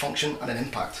to have a function and an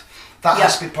impact. That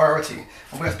has to be a priority,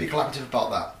 and we have to be collaborative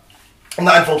about that. And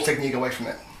that involves taking the ego away from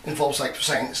it. It involves like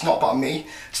saying, it's not about me,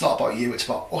 it's not about you, it's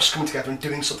about us coming together and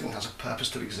doing something that has a purpose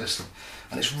to exist.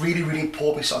 And it's really, really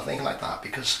important we start thinking like that,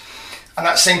 and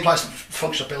that same applies to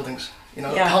functional buildings.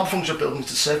 Part of functional buildings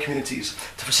to serve communities,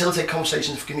 to facilitate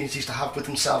conversations for communities to have with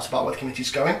themselves about where the community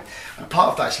is going. And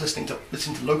part of that is listening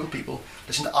to local people,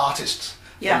 listening to artists,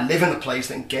 who live in the place,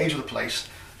 that engage with the place,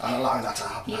 and allowing that to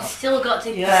happen. You've still got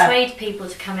to persuade people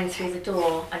to come in through the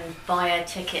door and buy a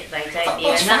ticket, though, don't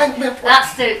you?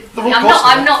 That's the.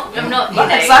 I'm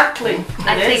not. Exactly.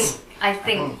 I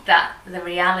think that the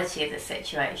reality of the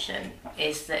situation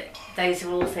is that those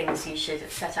are all things you should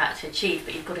set out to achieve,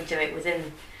 but you've got to do it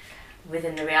within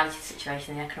the reality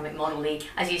situation, the economic model.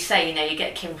 As you say, you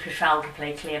get Kim Cattrall to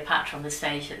play Cleopatra on the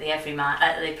stage at the Everyman,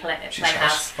 at the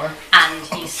Playhouse,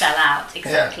 and you sell out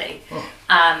exactly.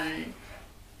 Yeah.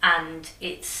 And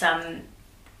it's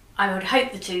I would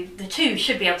hope the two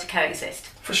should be able to coexist.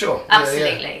 For sure,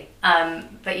 absolutely.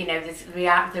 But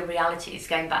the reality is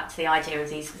going back to the idea of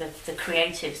the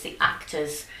creatives, the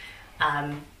actors,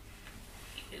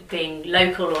 being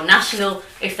local or national,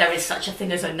 if there is such a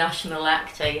thing as a national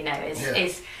actor,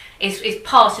 is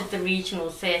part of the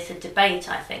regional theatre debate.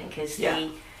 I think is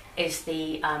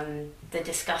the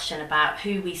discussion about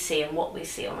who we see and what we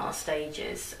see on our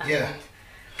stages.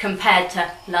 Compared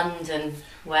to London,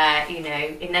 where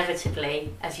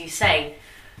inevitably, as you say,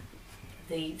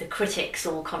 the critics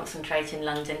all concentrate in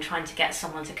London, trying to get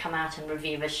someone to come out and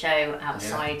review a show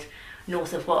outside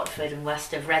north of Watford and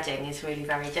west of Reading is really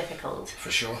very difficult. For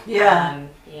sure. Yeah.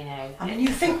 You know. I mean, you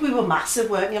think we were massive,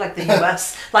 weren't you? Like the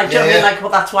US. Like, do you know what I mean? Like,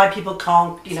 well, that's why people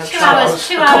can't, you know, 2 hours,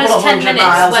 10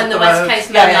 minutes when the West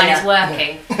Coast Main Line is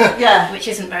working. Yeah. Which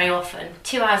isn't very often.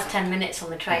 2 hours, 10 minutes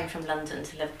on the train from London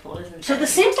to Liverpool, isn't it? So there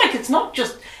seems like it's not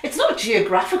a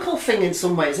geographical thing in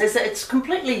some ways, is it? It's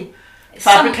completely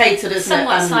fabricated, isn't it?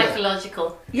 Somewhat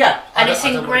psychological. Yeah. And it's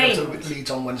ingrained. I don't Leeds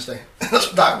on Wednesday.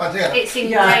 That's that. Yeah. It's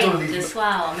ingrained as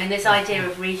well. I mean, this idea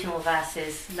of regional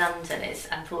versus London is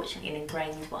unfortunately an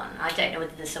ingrained one. I don't know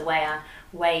whether there's a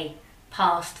way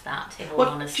past that, in all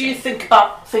honesty. Do you think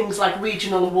about things like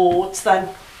regional awards then?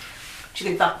 Do you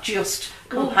think that just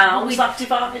compounds that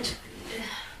divide?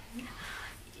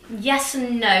 Yes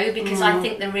and no, because I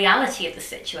think the reality of the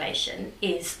situation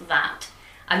is that,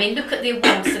 I mean, look at the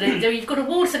awards that are there. You've got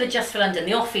awards that are just for London.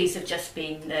 The Offies have just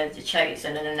been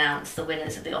chosen and announced the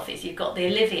winners of the Offies. You've got the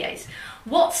Olivier's.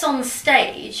 What's on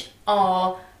stage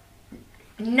are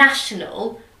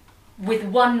national with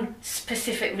one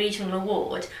specific regional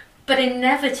award, but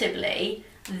inevitably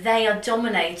they are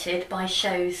dominated by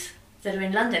shows that are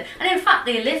in London. And in fact,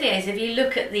 the Olivier's, if you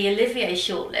look at the Olivier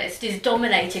shortlist, is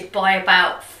dominated by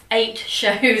about 8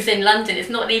 shows in London. It's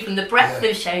not even the breadth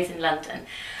of shows in London.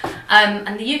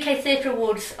 And the UK Theatre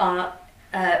Awards are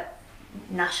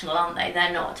national, aren't they?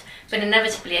 They're not. But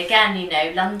inevitably, again, you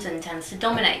know, London tends to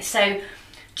dominate. So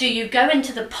do you go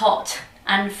into the pot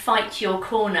and fight your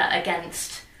corner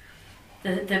against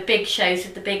the big shows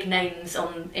with the big names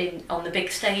on the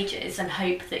big stages and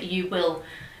hope that you will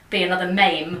be another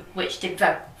MAME, which did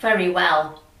very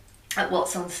well at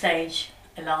What's on Stage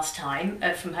last time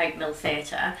from Hope Mill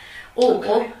Theatre?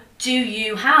 Or do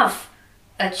you have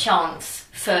a chance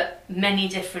for many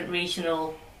different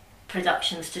regional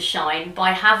productions to shine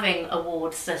by having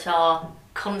awards that are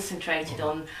concentrated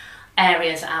on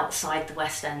areas outside the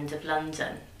West End of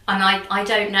London? And I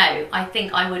don't know. I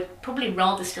think I would probably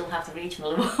rather still have the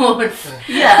regional awards.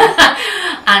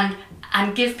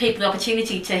 And give people the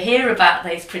opportunity to hear about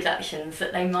those productions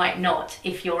that they might not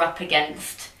if you're up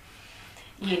against,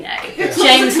 you know,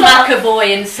 James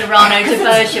McAvoy and Cyrano de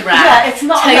Bergerac,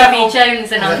 Toby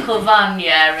Jones and Uncle Vanya,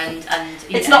 and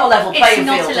it's not a level playing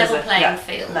field. It's not a level playing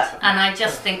field. No. And I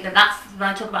just think that's when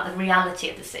I talk about the reality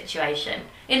of the situation.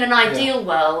 In an ideal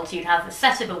world, you'd have a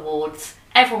set of awards,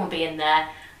 everyone would be in there.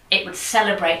 It would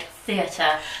celebrate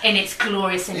theatre in its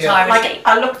glorious entirety. Like,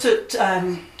 I looked at,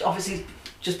 obviously,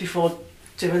 just before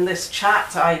doing this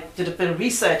chat, I did a bit of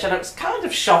research and I was kind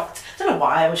of shocked. I don't know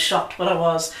why I was shocked, but I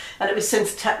was. And it was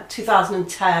since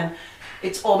 2010,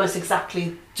 it's almost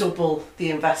exactly double the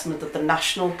investment that the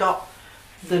National got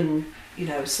than, you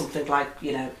know, something like,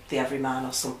 you know, the Everyman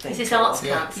or something. This is Arts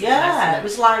Council. Yeah, it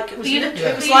was like,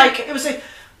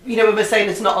 you know, when we're saying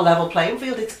it's not a level playing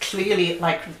field, it's clearly,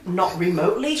 like, not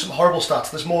remotely. Some horrible stats.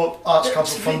 There's more Arts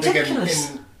Council funding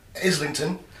in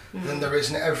Islington than there is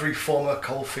in every former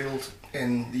coalfield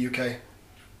in the UK.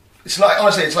 It's like,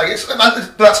 honestly,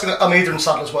 but that's Almeida and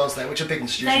Sadler's Wells there, which are big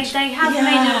institutions. They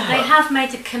have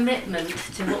made a commitment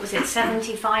to, what was it,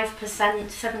 75%,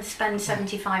 spend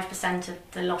 75% of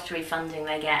the lottery funding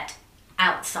they get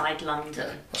outside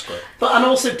London. That's great. But and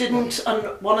also didn't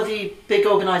one of the big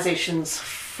organisations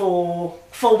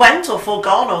forwent or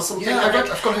forgone or something? Yeah,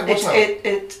 I've got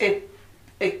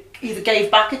it either gave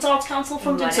back its Arts Council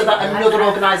funding so that another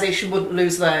organisation wouldn't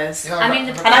lose theirs. Yeah, and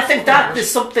I think that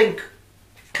there's something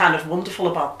kind of wonderful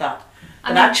about that.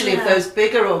 And actually, if those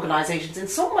bigger organisations in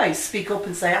some ways speak up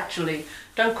and say, actually,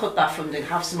 don't cut that funding,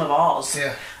 have some of ours.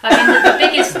 Yeah. I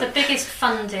mean, the biggest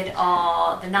funded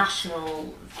are the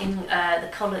national,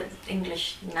 the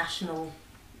English National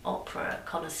Opera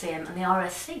Coliseum and the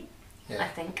RSC. I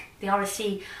think the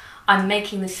RSC. I'm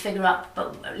making this figure up,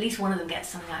 but at least one of them gets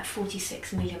something like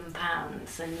 £46 million,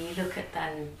 and you look at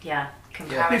then,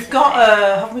 comparison. We've got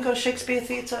haven't we got a Shakespeare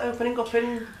Theatre opening up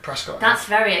in Prescott? That's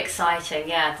very exciting.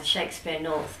 Yeah, the Shakespeare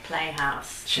North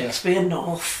Playhouse. Shakespeare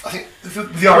North. I think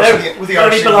with the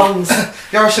RSC belongs.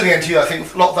 The RSC and the NTU, I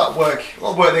think a lot of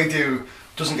work they do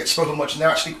doesn't get spoken much, and they're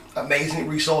actually amazing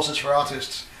resources for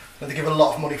artists. They give a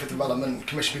lot of money for development,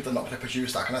 commission people that are not going to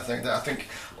produce, that kind of thing. I think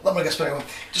that money gets spent on.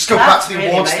 Just go back to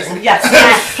the awards thing. Yes,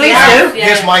 please do.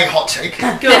 Here's my hot take.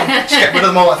 Just get rid of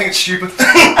them all. I think it's stupid.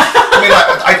 I mean,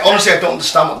 I honestly don't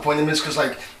understand what the point of them is, because,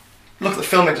 like, look at the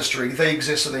film industry. They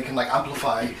exist so they can, like,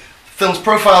 amplify films'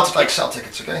 profile to, like, sell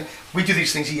tickets, okay? We do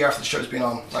these things a year after the show's been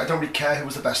on. Like, I don't really care who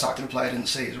was the best actor in a play I didn't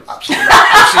see. It's absolutely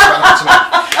irrelevant to me.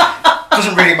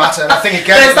 doesn't really matter. And I think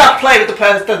again, there's that play with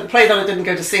the play that I didn't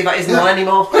go to see that isn't on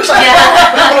anymore. But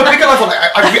on a bigger level,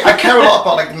 I care a lot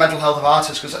about like the mental health of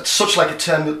artists because it's such like a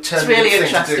turbulent It's really thing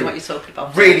interesting to do. what you're talking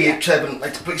about. Really turbulent,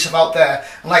 like to put yourself out there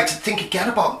and like to think again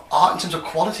about art in terms of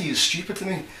quality is stupid to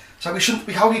me. So we shouldn't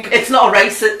be. How you? It's not a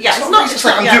race. Yeah, it's not. It's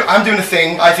like I'm doing a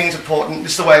thing. I think it's important.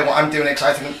 This is the way I'm doing it. Because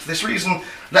I think for this reason.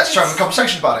 Let's try and have a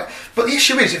conversation about it. But the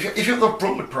issue is, if you're the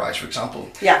Bruntwood Prize, for example,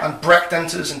 and Brecht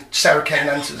enters and Sarah Kane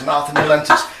enters and Arthur Mill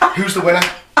enters, who's the winner?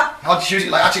 How do you choose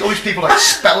it? Like actually, all these people like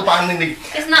spellbindingly.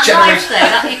 Isn't that life though?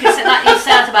 That you could say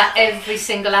that about every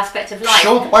single aspect of life.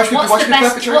 Sure, but why should we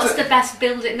What's the best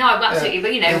building? No, absolutely.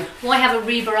 But you know, why have a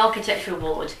Reber Architecture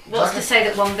Award? What's to say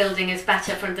that one building is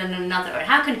better than another? And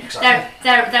how can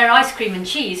they're ice cream and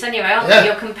cheese anyway? Aren't they?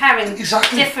 You're comparing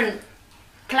different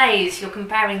plays, you're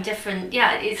comparing different,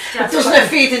 it's just... Doesn't it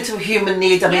feed into a human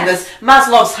need? I mean, there's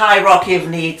Maslow's hierarchy of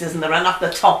needs, isn't there? And at the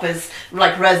top is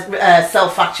like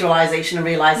self-actualisation and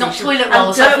realisation. Not toilet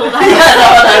rolls, I thought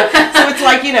that. No. So it's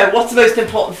like, you know, what's the most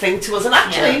important thing to us? And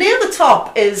actually, near the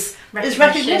top is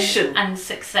recognition and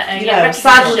success, recognition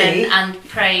sadly, and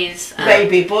praise.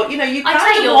 Maybe, but you know,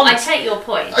 I take your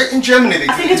point. In Germany,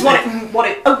 I think it's what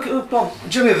it. Oh, go on. In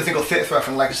Germany, they think of theatre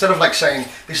reference. Like instead of like saying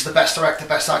this is the best director,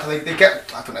 best actor, they get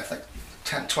I don't know, like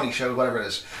 10, 20 shows, whatever it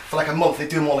is, for like a month. They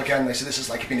do them all again. They say this is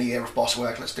like been a year of boss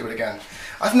work. Let's do it again.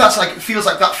 I think that's like feels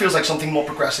like something more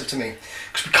progressive to me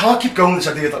because we can't keep going with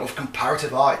this idea that of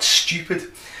comparative art. It's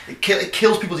stupid. It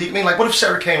kills people. I mean, like, what if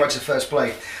Sarah Kane writes her first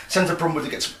play, sends a Bruntwood,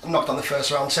 it gets knocked on the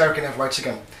first round, Sarah Kane never writes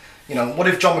again? You know, what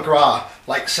if John McGrath,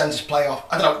 like, sends his play off,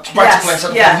 I don't know, writes a play and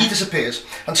suddenly he disappears,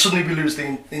 and suddenly we lose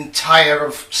the entire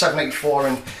of 784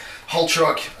 and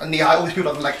Holtrock and all these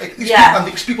people,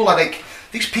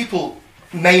 these people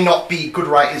may not be good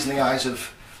writers in the eyes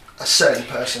of a certain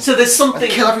person. So there's something...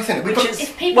 And kill everything. Which is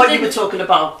what you were talking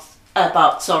about,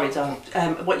 sorry, Dan,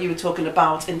 what you were talking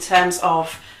about in terms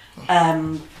of...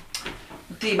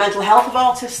 the mental health of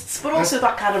artists, but also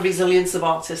that kind of resilience of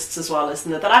artists as well,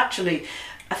 isn't it? That actually,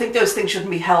 I think those things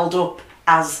shouldn't be held up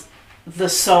as the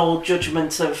sole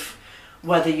judgment of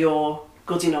whether you're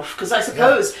good enough. Because I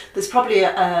suppose there's probably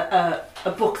a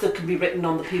book that can be written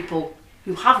on the people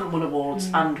who haven't won awards,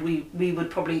 and we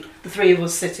would probably, the three of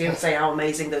us, sit here and say how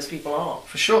amazing those people are.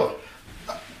 For sure.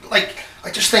 Like, I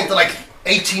just think that, like,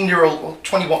 18-year-old or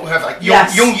 21, whoever, like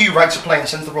young you writes a play and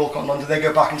sends the Royal Court in London, they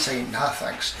go back and say, nah,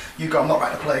 thanks, you go, I'm not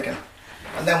writing a play again.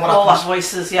 And then what happens? All that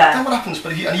voices, Then what happens?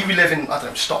 But you live in, I don't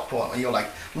know, Stockport, and you're like,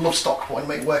 love Stockport, and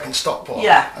make work in Stockport,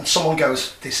 and someone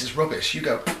goes, this is rubbish, you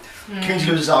go, Queen's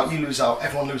loses out, you lose out,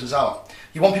 everyone loses out.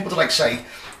 You want people to, like, say,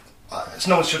 it's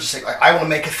no one's should to say, like, I want to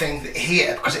make a thing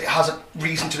here because it has a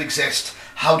reason to exist.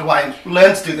 How do I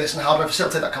learn to do this, and how do I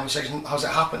facilitate that conversation? How does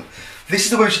it happen? This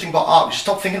is the way we should think about art. We should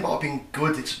stop thinking about it being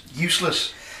good. It's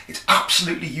useless. It's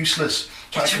absolutely useless.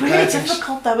 It's really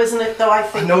difficult, though, isn't it? Though I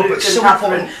think, but it's so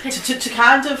important to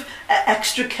kind of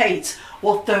extricate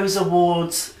what those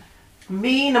awards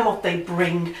mean and what they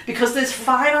bring, because there's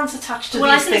finance attached to these things.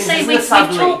 Well, I was going to say,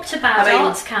 we've talked about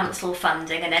Arts Council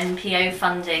funding and NPO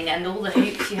funding and all the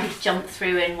hoops you have to jump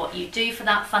through in what you do for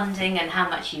that funding and how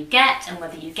much you get and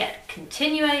whether you get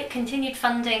continued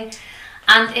funding.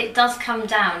 And it does come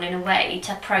down, in a way,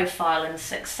 to profile and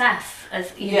success.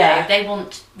 As you know, they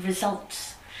want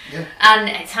results. Yeah. And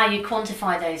it's how you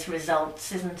quantify those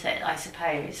results, isn't it, I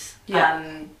suppose?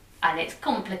 Yeah. And it's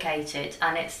complicated,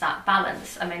 and it's that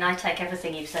balance. I mean, I take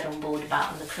everything you've said on board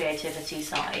about on the creativity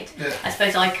side. Yeah. I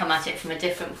suppose I come at it from a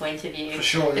different point of view. For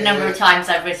sure, the number of times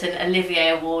I've written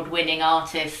Olivier Award-winning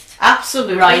artist,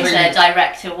 absolutely, writer,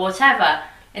 director, whatever,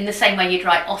 in the same way you'd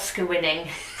write Oscar-winning.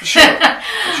 For sure.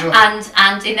 For sure.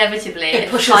 And inevitably, it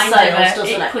pushes sales, doesn't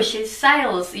it? It pushes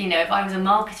sales. You know, if I was a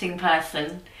marketing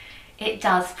person, it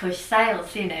does push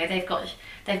sales. You know,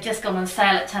 they've just gone on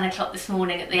sale at 10 o'clock this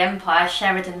morning at the Empire.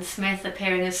 Sheridan Smith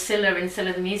appearing as Scylla in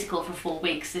Scylla the Musical for 4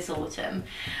 weeks this autumn.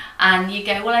 And you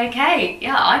go, well, okay,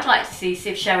 yeah, I'd like to see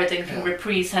if Sheridan can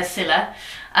reprise her Scylla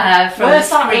from Where's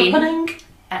the screen. That opening?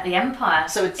 At the Empire.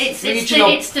 So it's regional.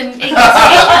 It's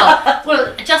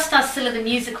well, just as Scylla the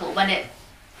Musical, when it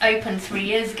opened 3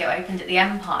 years ago, opened at the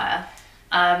Empire,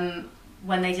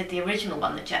 when they did the original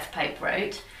one that Jeff Pope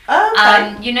wrote.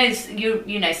 Okay. You know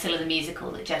Scylla the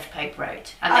Musical that Jeff Pope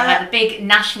wrote, and they had a big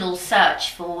national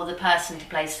search for the person to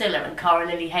play Scylla, and Cara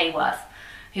Lily Hayworth,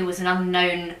 who was an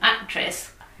unknown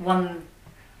actress,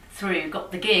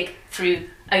 got the gig through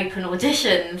open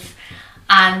auditions,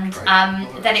 and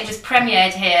then it was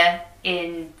premiered here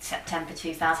in September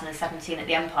 2017 at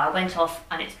the Empire, went off,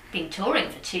 and it's been touring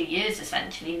for 2 years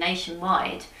essentially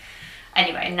nationwide.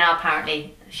 Anyway, now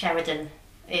apparently Sheridan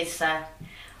is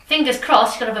fingers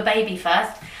crossed, she's got to have a baby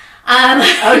first, In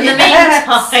the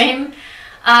meantime.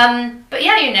 But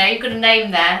yeah, you've got a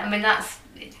name there. I mean, that's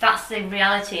the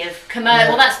reality of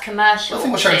well, that's commercial. I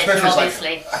think what Sharon Smith is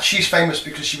obviously. She's famous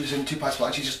because she was in Two Pints of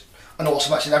Wine. She's just an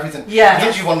awesome actor in everything. Yeah. I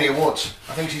think she won the awards.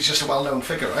 I think she's just a well-known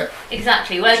figure, right?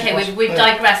 Exactly. Well, okay, we've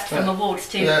digressed from Yeah. awards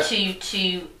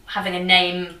to having a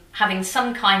name, having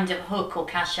some kind of hook or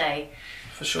cachet.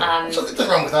 For sure. So there's nothing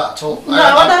wrong with that at all. No,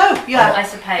 I know. Yeah. I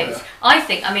suppose. Yeah. I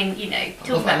think. I mean,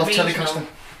 talk I about love regional. telecasting.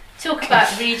 Talk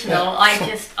about regional.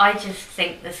 I just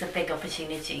think there's a big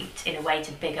opportunity in a way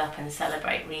to big up and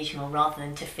celebrate regional rather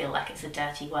than to feel like it's a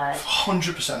dirty word.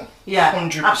 100%. Yeah.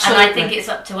 100%. And I think it's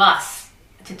up to us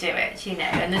to do it,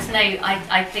 And there's no.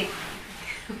 I think.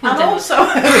 And also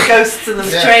the ghosts and the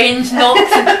strange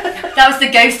knocks. That was the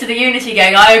ghost of the Unity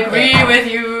going, I agree with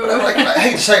you. But I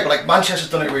hate to say it, but Manchester's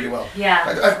done it really well.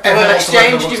 Yeah. Everyone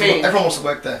Exchange, do you mean? Everyone wants to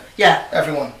work there. Yeah.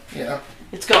 Everyone,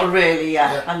 It's got a really,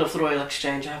 Yeah. I love the Royal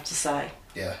Exchange, I have to say.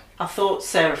 Yeah. I thought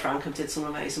Sarah Frankham did some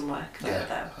amazing work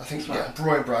there. I think,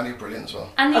 Roy and Brandy are brilliant as well.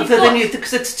 And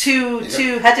because it's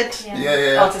two-headed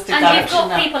Yeah. artistic and direction. you've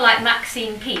got people like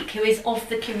Maxine Peake, who is of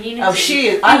the community. Oh, she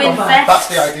is. I love her. That's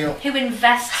the ideal. Who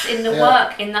invests in the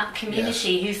work in that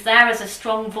community, who's there as a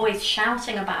strong voice,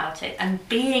 shouting about it and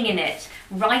being in it,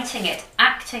 writing it,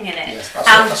 acting in it. Yes,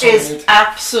 And is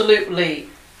absolutely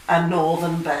a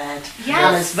northern bird. Yes.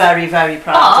 And is very, very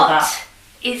proud of that.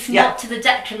 It's not to the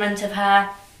detriment of her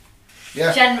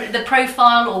the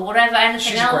profile or whatever,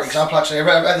 anything else. She's a great example, actually. I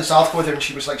read this article with her and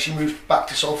she was like, she moved back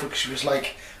to Salford because she was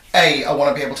like, I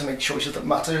want to be able to make choices that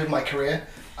matter in my career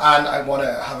and I want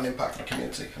to have an impact on the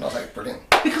community. And I was like, brilliant.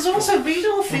 Because also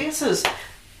regional theatres,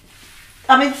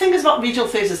 I mean, the thing is about regional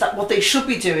theatres that what they should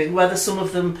be doing, whether some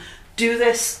of them do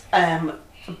this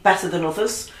better than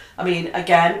others. I mean,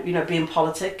 again, being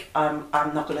politic, I'm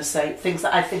not going to say things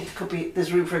that I think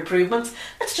there's room for improvement.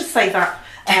 Let's just say that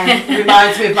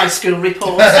reminds me of my school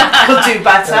report. Could do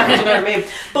better, do you know what I mean?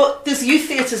 But there's youth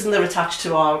theatres and they're attached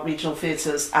to our regional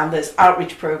theatres, and there's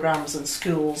outreach programmes and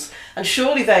schools, and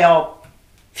surely they are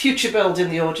future building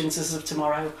the audiences of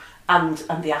tomorrow and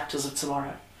the actors of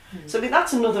tomorrow. So I mean,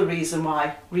 that's another reason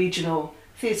why regional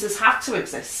theatres have to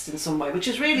exist in some way, which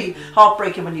is really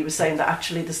heartbreaking when you were saying that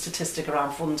actually the statistic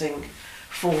around funding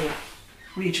for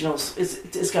regionals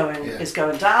is going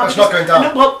down. No, it's not going down.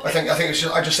 No, well, I think it's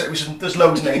just, I just said it was just, there's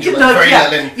loads in Angel, no, very yeah,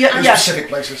 little in yeah. specific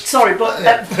places. Sorry, but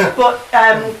but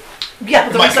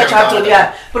the research I've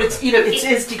done, but it's it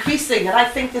is decreasing, and I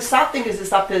think the sad thing is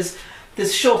that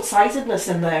there's short-sightedness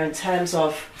in there in terms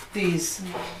of these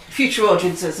future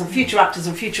audiences and future actors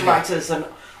and future writers and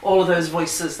all of those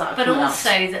voices that are but coming also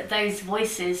out. that those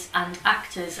voices and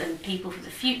actors and people for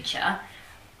the future,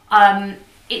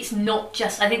 it's not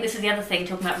just, I think this is the other thing,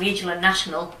 talking about regional and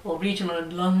national, or regional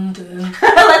and London.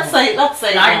 let's say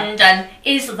London,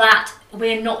 is that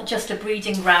we're not just a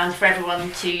breeding ground for everyone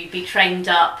to be trained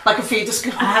up. like a feeder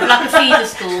school. Have like a feeder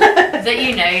school that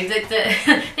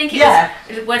I think it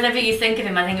was, whenever you think of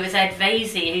him, I think it was Ed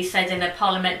Vasey who said in a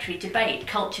parliamentary debate,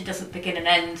 culture doesn't begin and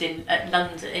end in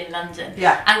London.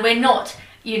 Yeah. And we're not,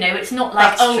 it's not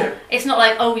like true.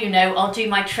 I'll do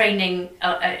my training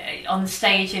on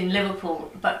stage in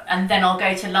Liverpool, and then I'll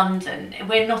go to London.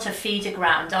 We're not a feeder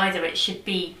ground either. It should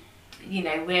be,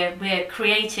 we're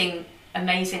creating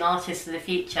amazing artists of the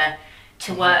future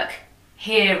to work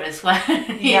here as well.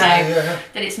 That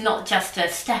it's not just a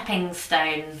stepping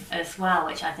stone as well,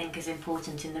 which I think is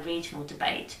important in the regional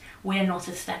debate. We're not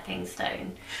a stepping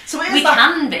stone. So we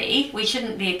can be. We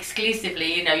shouldn't be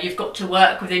exclusively. You've got to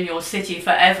work within your city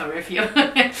forever if you're.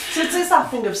 So it's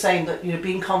that thing of saying that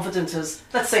being confident as,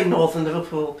 let's say, Northern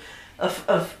Liverpool,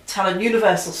 of telling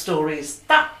universal stories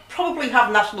that probably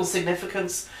have national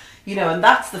significance. And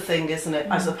that's the thing, isn't it?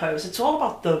 I suppose it's all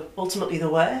about ultimately the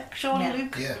work, surely,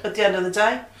 Luke. Yeah. At the end of the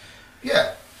day.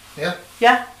 Yeah. Yeah.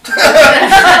 Yeah.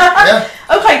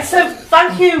 Okay, so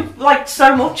thank you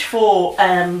so much for. Is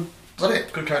that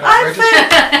it? Good carry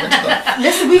on.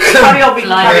 Listen, we can carry on.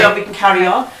 We can carry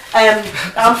on. I feel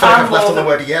like I've left on the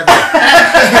word yeah.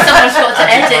 Someone's got to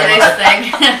edit this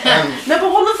thing. No,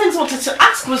 but one of the things I wanted to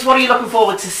ask was, what are you looking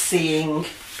forward to seeing?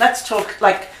 Let's talk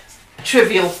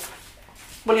trivial.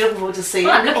 What are you looking forward to seeing?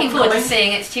 Well, I'm looking forward to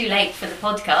seeing, it's too late for the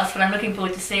podcast, but I'm looking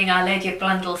forward to seeing Our Lady of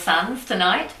Blundell Sands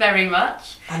tonight, very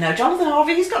much. I know, Jonathan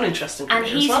Harvey, he's got an interesting career. And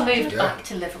he's as well. moved back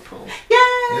to Liverpool. Yay!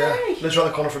 Yeah, lives around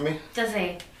the corner from me. Does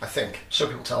he? I think. So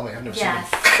people tell me, I've never seen Yes.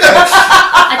 him.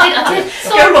 I did.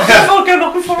 Go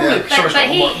looking for him, Luke. But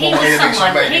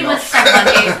he was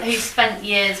someone who spent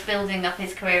years building up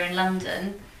his career in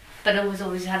London, but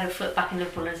always had a foot back in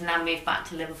Liverpool and has now moved back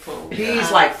to Liverpool.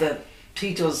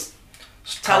 He does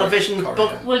television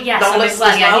book. Well, yes, novelists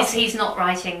as well. He's not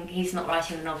writing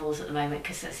the novels at the moment,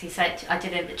 because as he said, I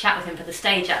did a chat with him for the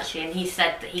stage actually, and he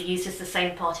said that he uses the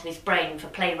same part of his brain for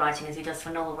playwriting as he does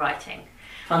for novel writing.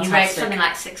 Fantastic. He wrote something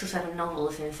like 6 or 7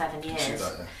 novels in 7 years. See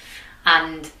that, yeah.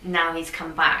 And now he's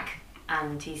come back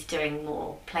and he's doing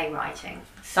more playwriting.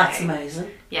 So, That's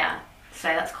amazing. Yeah, so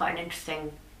that's quite an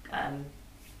interesting.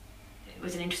 It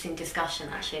was an interesting discussion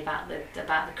actually about the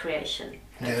creation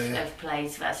of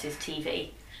plays versus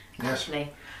TV. Actually,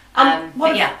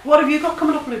 what have you got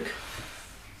coming up, Luke?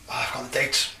 Oh, I've got the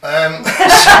dates.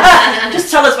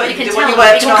 Just tell us what you can do when you're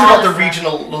Talking working about on. the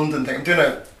regional London thing, I'm doing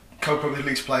a co-pro with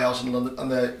Leeds Playhouse in London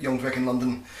and the Young Vic in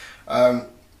London.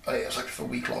 It's like a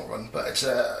week-long run, but it's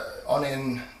on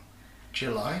in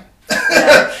July.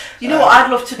 Yeah. You know what,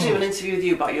 I'd love to do an interview with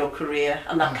you about your career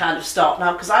and that kind of start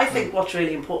now, because I think what's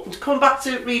really important, coming back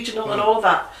to regional and all of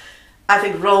that, I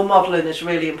think role modelling is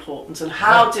really important. And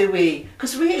how do we,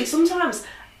 because really sometimes,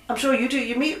 I'm sure you do,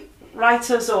 you meet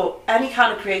writers or any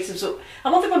kind of creatives,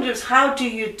 and what they want to do is, how do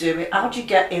you do it? How do you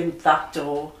get in that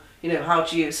door? You know, how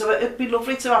do you? So it'd be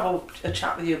lovely to have a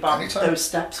chat with you about those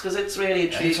steps, because it's really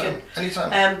intriguing.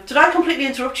 Anytime. Did I completely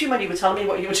interrupt you when you were telling me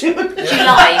what you were doing?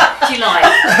 July.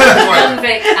 Young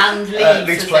Vic and Leeds.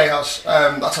 Leeds Playhouse.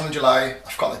 That's on in July.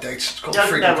 I've got the dates. It's called the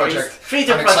Freedom Project.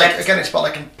 Freedom and it's Project. like, again, it's about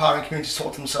like empowering communities to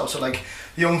talk to themselves. So like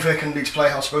the Young Vic and Leeds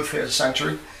Playhouse both theatre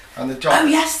sanctuary, and the job.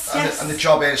 And the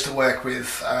job is to work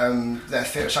with their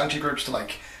theatre sanctuary groups to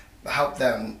like help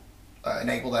them,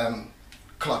 enable them,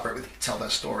 collaborate with, tell their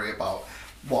story about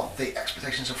what the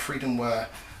expectations of freedom were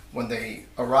when they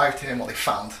arrived here and what they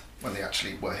found when they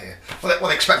actually were here, what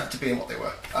they expected to be and what they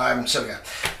were. And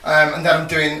then I'm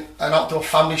doing an outdoor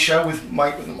family show with my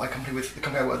company, with the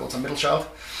company I work with on Middle Child.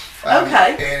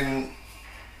 In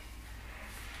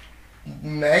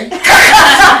May.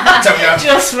 Don't know.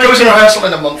 Just it was a rehearsal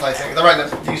in a month, I think. They're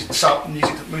writing music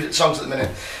songs at the minute.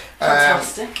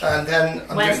 Fantastic. And then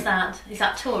where's that? Is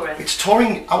that touring? It's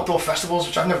touring outdoor festivals,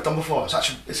 which I've never done before.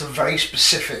 It's a very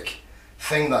specific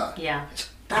thing that. Yeah.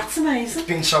 That's amazing. It's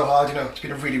been so hard, you know. It's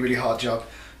been a really, really hard job.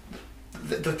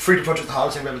 The Freedom Project is the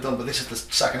hardest thing I've ever done, but this is the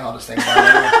second hardest thing. So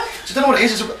I don't know what it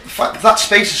is. It's the fact that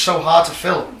space is so hard to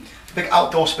fill. The big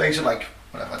outdoor space of like,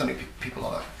 whatever, I don't know if people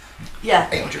are like. Yeah.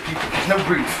 800 people. There's no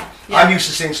roof. Yeah. I'm used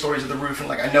to seeing stories of the roof and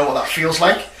like I know what that feels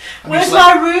like. Where's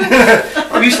my roof?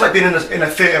 I'm used to like being in a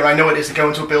theatre. I know what it is to go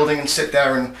into a building and sit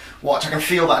there and watch. I can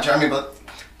feel that. Do you know what I mean? But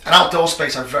an outdoor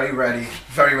space I very rarely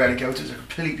go to. It's a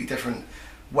completely different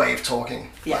way of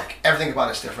talking. Yeah. Like everything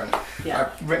about it's different. Yeah.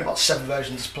 I've written about 7 versions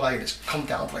of this play and it's come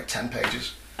down to like 10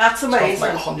 pages. That's amazing. It's gone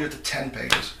from like 100 to 10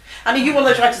 pages. And are you one of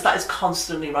those writers that is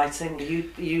constantly writing?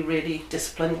 Are you really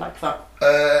disciplined like that?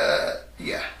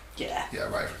 Yeah. Yeah. Yeah,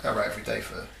 I write every day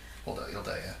for all day,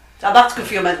 yeah. And that's good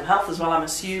for your mental health as well, I'm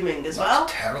assuming, as well.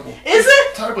 That's terrible. Is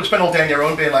it? Terrible. You spend all day on your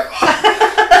own being like,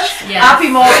 Yeah. Abby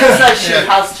Morgan says she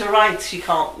has to write. She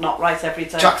can't not write every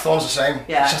day. Jack Thorne's the same.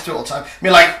 Yeah. She has to do it all the time. I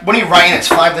mean, like, when you're writing, it's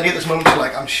fine, then you get this moment you're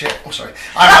like, I'm shit. Oh, sorry.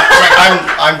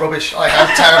 I'm rubbish. Like,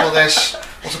 I'm terrible at this.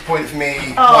 What's the point of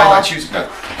me? Why did I choose? No.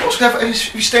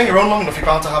 If you stay on your own long enough, you're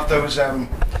bound to have those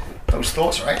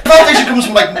thoughts, right? Validation comes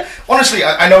from, like, honestly,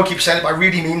 I know I keep saying it, but I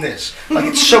really mean this. Like,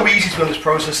 it's so easy to go in this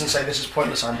process and say, this is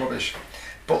pointless, I'm rubbish.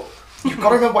 But you've got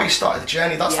to remember why you started the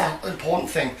journey. That's the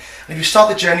important thing. And if you start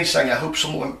the journey saying, I hope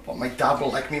my dad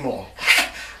will like me more,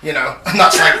 you know, and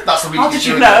that's the reason. How did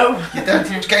you know? You're dead.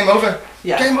 It's game over.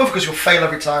 Yeah. Game over because you'll fail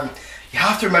every time. You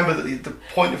have to remember that the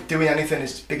point of doing anything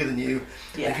is bigger than you.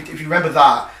 Yeah. If you remember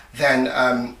that,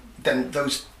 then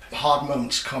those hard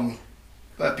moments become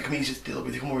easier to deal with.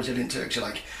 You become more resilient to it. 'Cause you're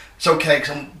like, it's okay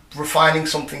because I'm refining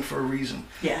something for a reason.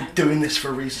 Yeah. I'm doing this for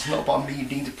a reason. It's not about me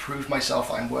needing to prove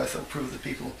myself I'm worth it, prove it to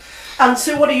people. And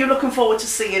so what are you looking forward to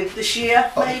seeing this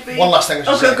year, maybe? One last thing.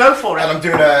 Go for it. And I'm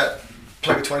doing a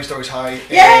play with 20 Stories High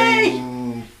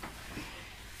in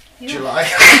July.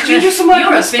 Did you do some work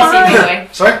on the spine?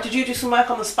 Sorry? Did you do some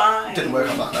work on the spine? Didn't work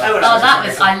on that, no.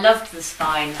 I loved the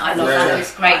spine. I thought that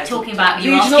was great. Talking about, you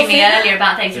were Regional asking me theatre? earlier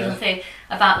about regional theatre,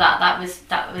 about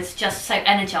that was just so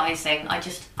energising. I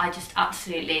just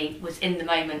absolutely was in the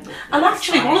moment. And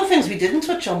actually, one of the things we didn't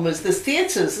touch on was there's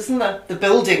theatres, isn't there? The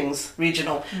buildings,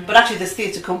 regional. But actually there's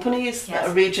theatre companies that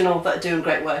are regional that are doing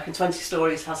great work, and 20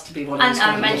 Stories has to be one of those.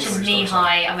 And I mentioned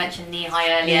Knee-High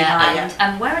earlier. Knee-High,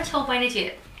 and where are Told by an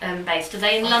Idiot based? Are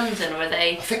they in London or are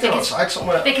they? I think they're outside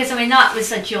somewhere. Because I mean that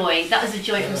was a joy. That was a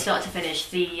joy from start to finish.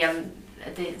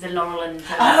 The Laurel and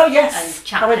and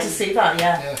Chaplin. I went to see that.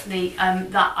 Yeah.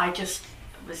 That I just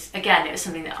was, again, it was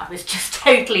something that I was just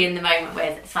totally in the moment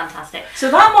with. It's fantastic. So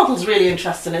that model's really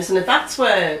interesting, isn't it? That's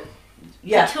where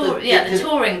the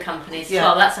touring companies as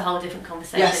well. That's a whole different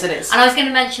conversation. Yes, it is. And I was going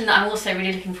to mention that I'm also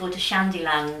really looking forward to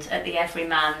Shandyland at the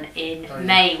Everyman in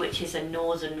May, which is a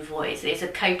Northern Voice. It's a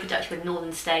co-production with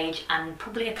Northern Stage and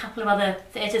probably a couple of other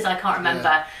theatres I can't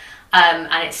remember.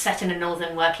 And it's set in a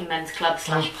Northern working men's club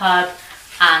 / pub.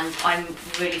 And I'm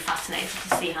really fascinated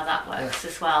to see how that works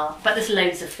as well. But there's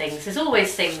loads of things. There's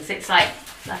always things. It's like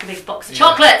a big box of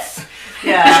chocolates.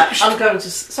 Yeah, I'm going to.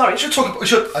 Sorry. We should talk. We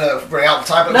should run out of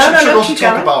time. But we should also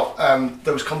talk about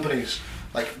those companies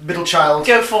like Middle Child.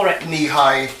 Go for it. Knee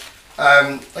High.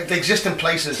 Like they exist in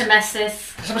places.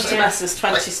 Temesis,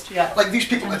 20. Like these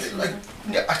people.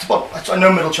 I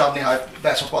know Middle Child, Knee High.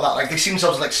 Better talk about that. Like they see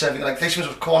themselves like serving. Like they see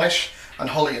themselves with Cornish and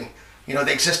Hullion. You know,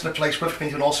 they exist in a place both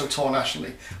community and also tour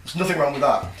nationally. There's nothing wrong with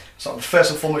that. It's not the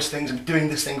first and foremost things. I'm doing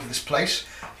this thing for this place.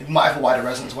 It might have a wider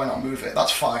resonance. Why not move it?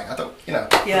 That's fine. I don't. You know.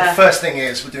 Yeah. The first thing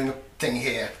is we're doing a thing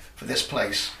here for this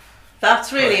place.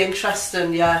 That's really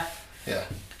interesting. Yeah. Yeah.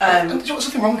 And there's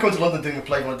nothing wrong with going to London doing a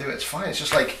play. You want to do it? It's fine. It's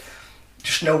just like,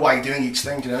 just know why you're doing each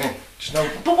thing. Do you know what I mean? Just know.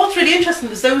 But what's really interesting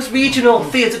is those regional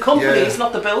theatre companies,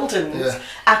 not the buildings,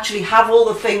 actually have all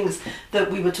the things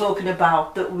that we were talking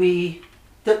about that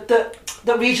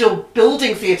regional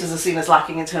building theatres are seen as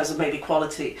lacking in terms of maybe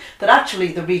quality, that actually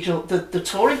the regional, the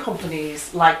touring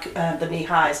companies like the Knee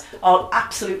Highs are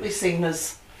absolutely seen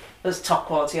as top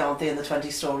quality, aren't they, in the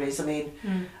 20 stories? I mean,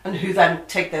 and who then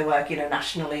take their work, you know,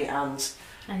 nationally and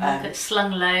look at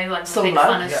Slung Low. I'm a big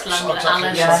fan of Slung Low.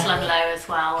 Alan Slung Low as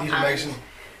well. He's amazing.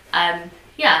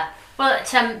 Well,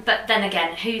 but then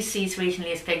again, who sees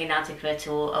regionally as being inadequate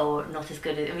or not as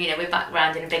good? You know, we're back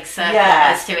round in a big circle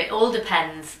as to it. All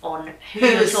depends on who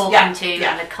you're talking to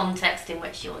and the context in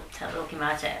which you're talking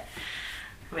about it.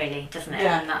 Really, doesn't it?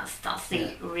 And that's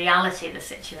the reality of the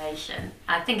situation.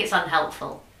 I think it's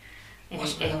unhelpful.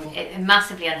 It's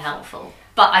massively unhelpful.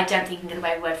 But I don't think you can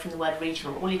get away from the word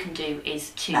regional. All you can do is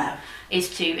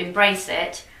to embrace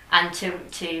it and to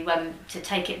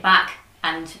take it back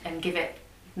and give it.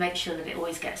 Make sure that it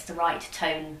always gets the right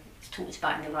tone, it's talked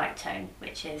about in the right tone,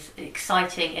 which is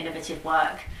exciting, innovative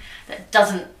work that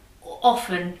doesn't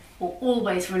often or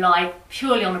always rely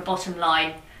purely on a bottom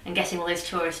line and getting all those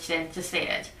tourists in to see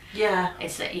it. Yeah.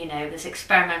 It's that, you know, there's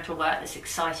experimental work, there's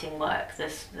exciting work,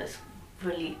 there's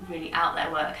really, really out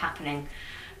there work happening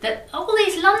that all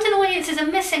these London audiences are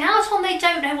missing out on. They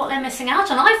don't know what they're missing out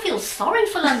on. I feel sorry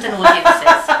for London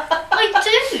audiences.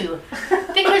 I do.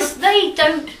 Because they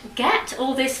don't get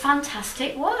all this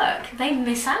fantastic work. They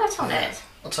miss out on it.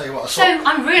 I'll tell you what, So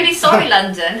I'm really sorry,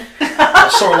 London. I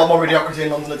saw a lot more mediocrity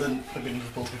in London than in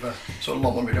Liverpool, to be fair. I saw a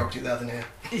lot more mediocrity there than here.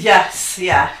 Yes,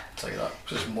 yeah. I'll tell you that.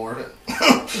 Just more of it.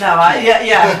 No,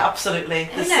 absolutely.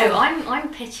 No, I'm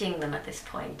pitching them at this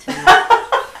point.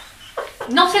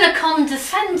 Not in a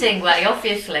condescending way,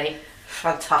 obviously.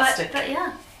 Fantastic. But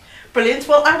yeah. Brilliant.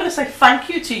 Well, I'm going to say thank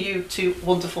you to you two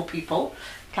wonderful people.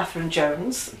 Catherine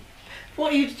Jones.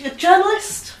 What are you, a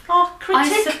journalist? Art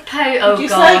critic? I suppose, oh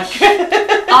gosh.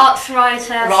 Arts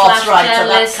writer,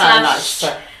 journalist, nice.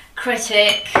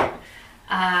 critic,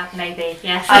 maybe,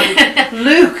 yes. And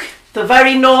Luke, the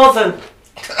very northern,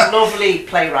 lovely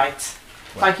playwright.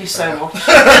 Thank you so much.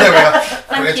 There we are.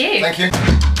 Thank you. Thank you.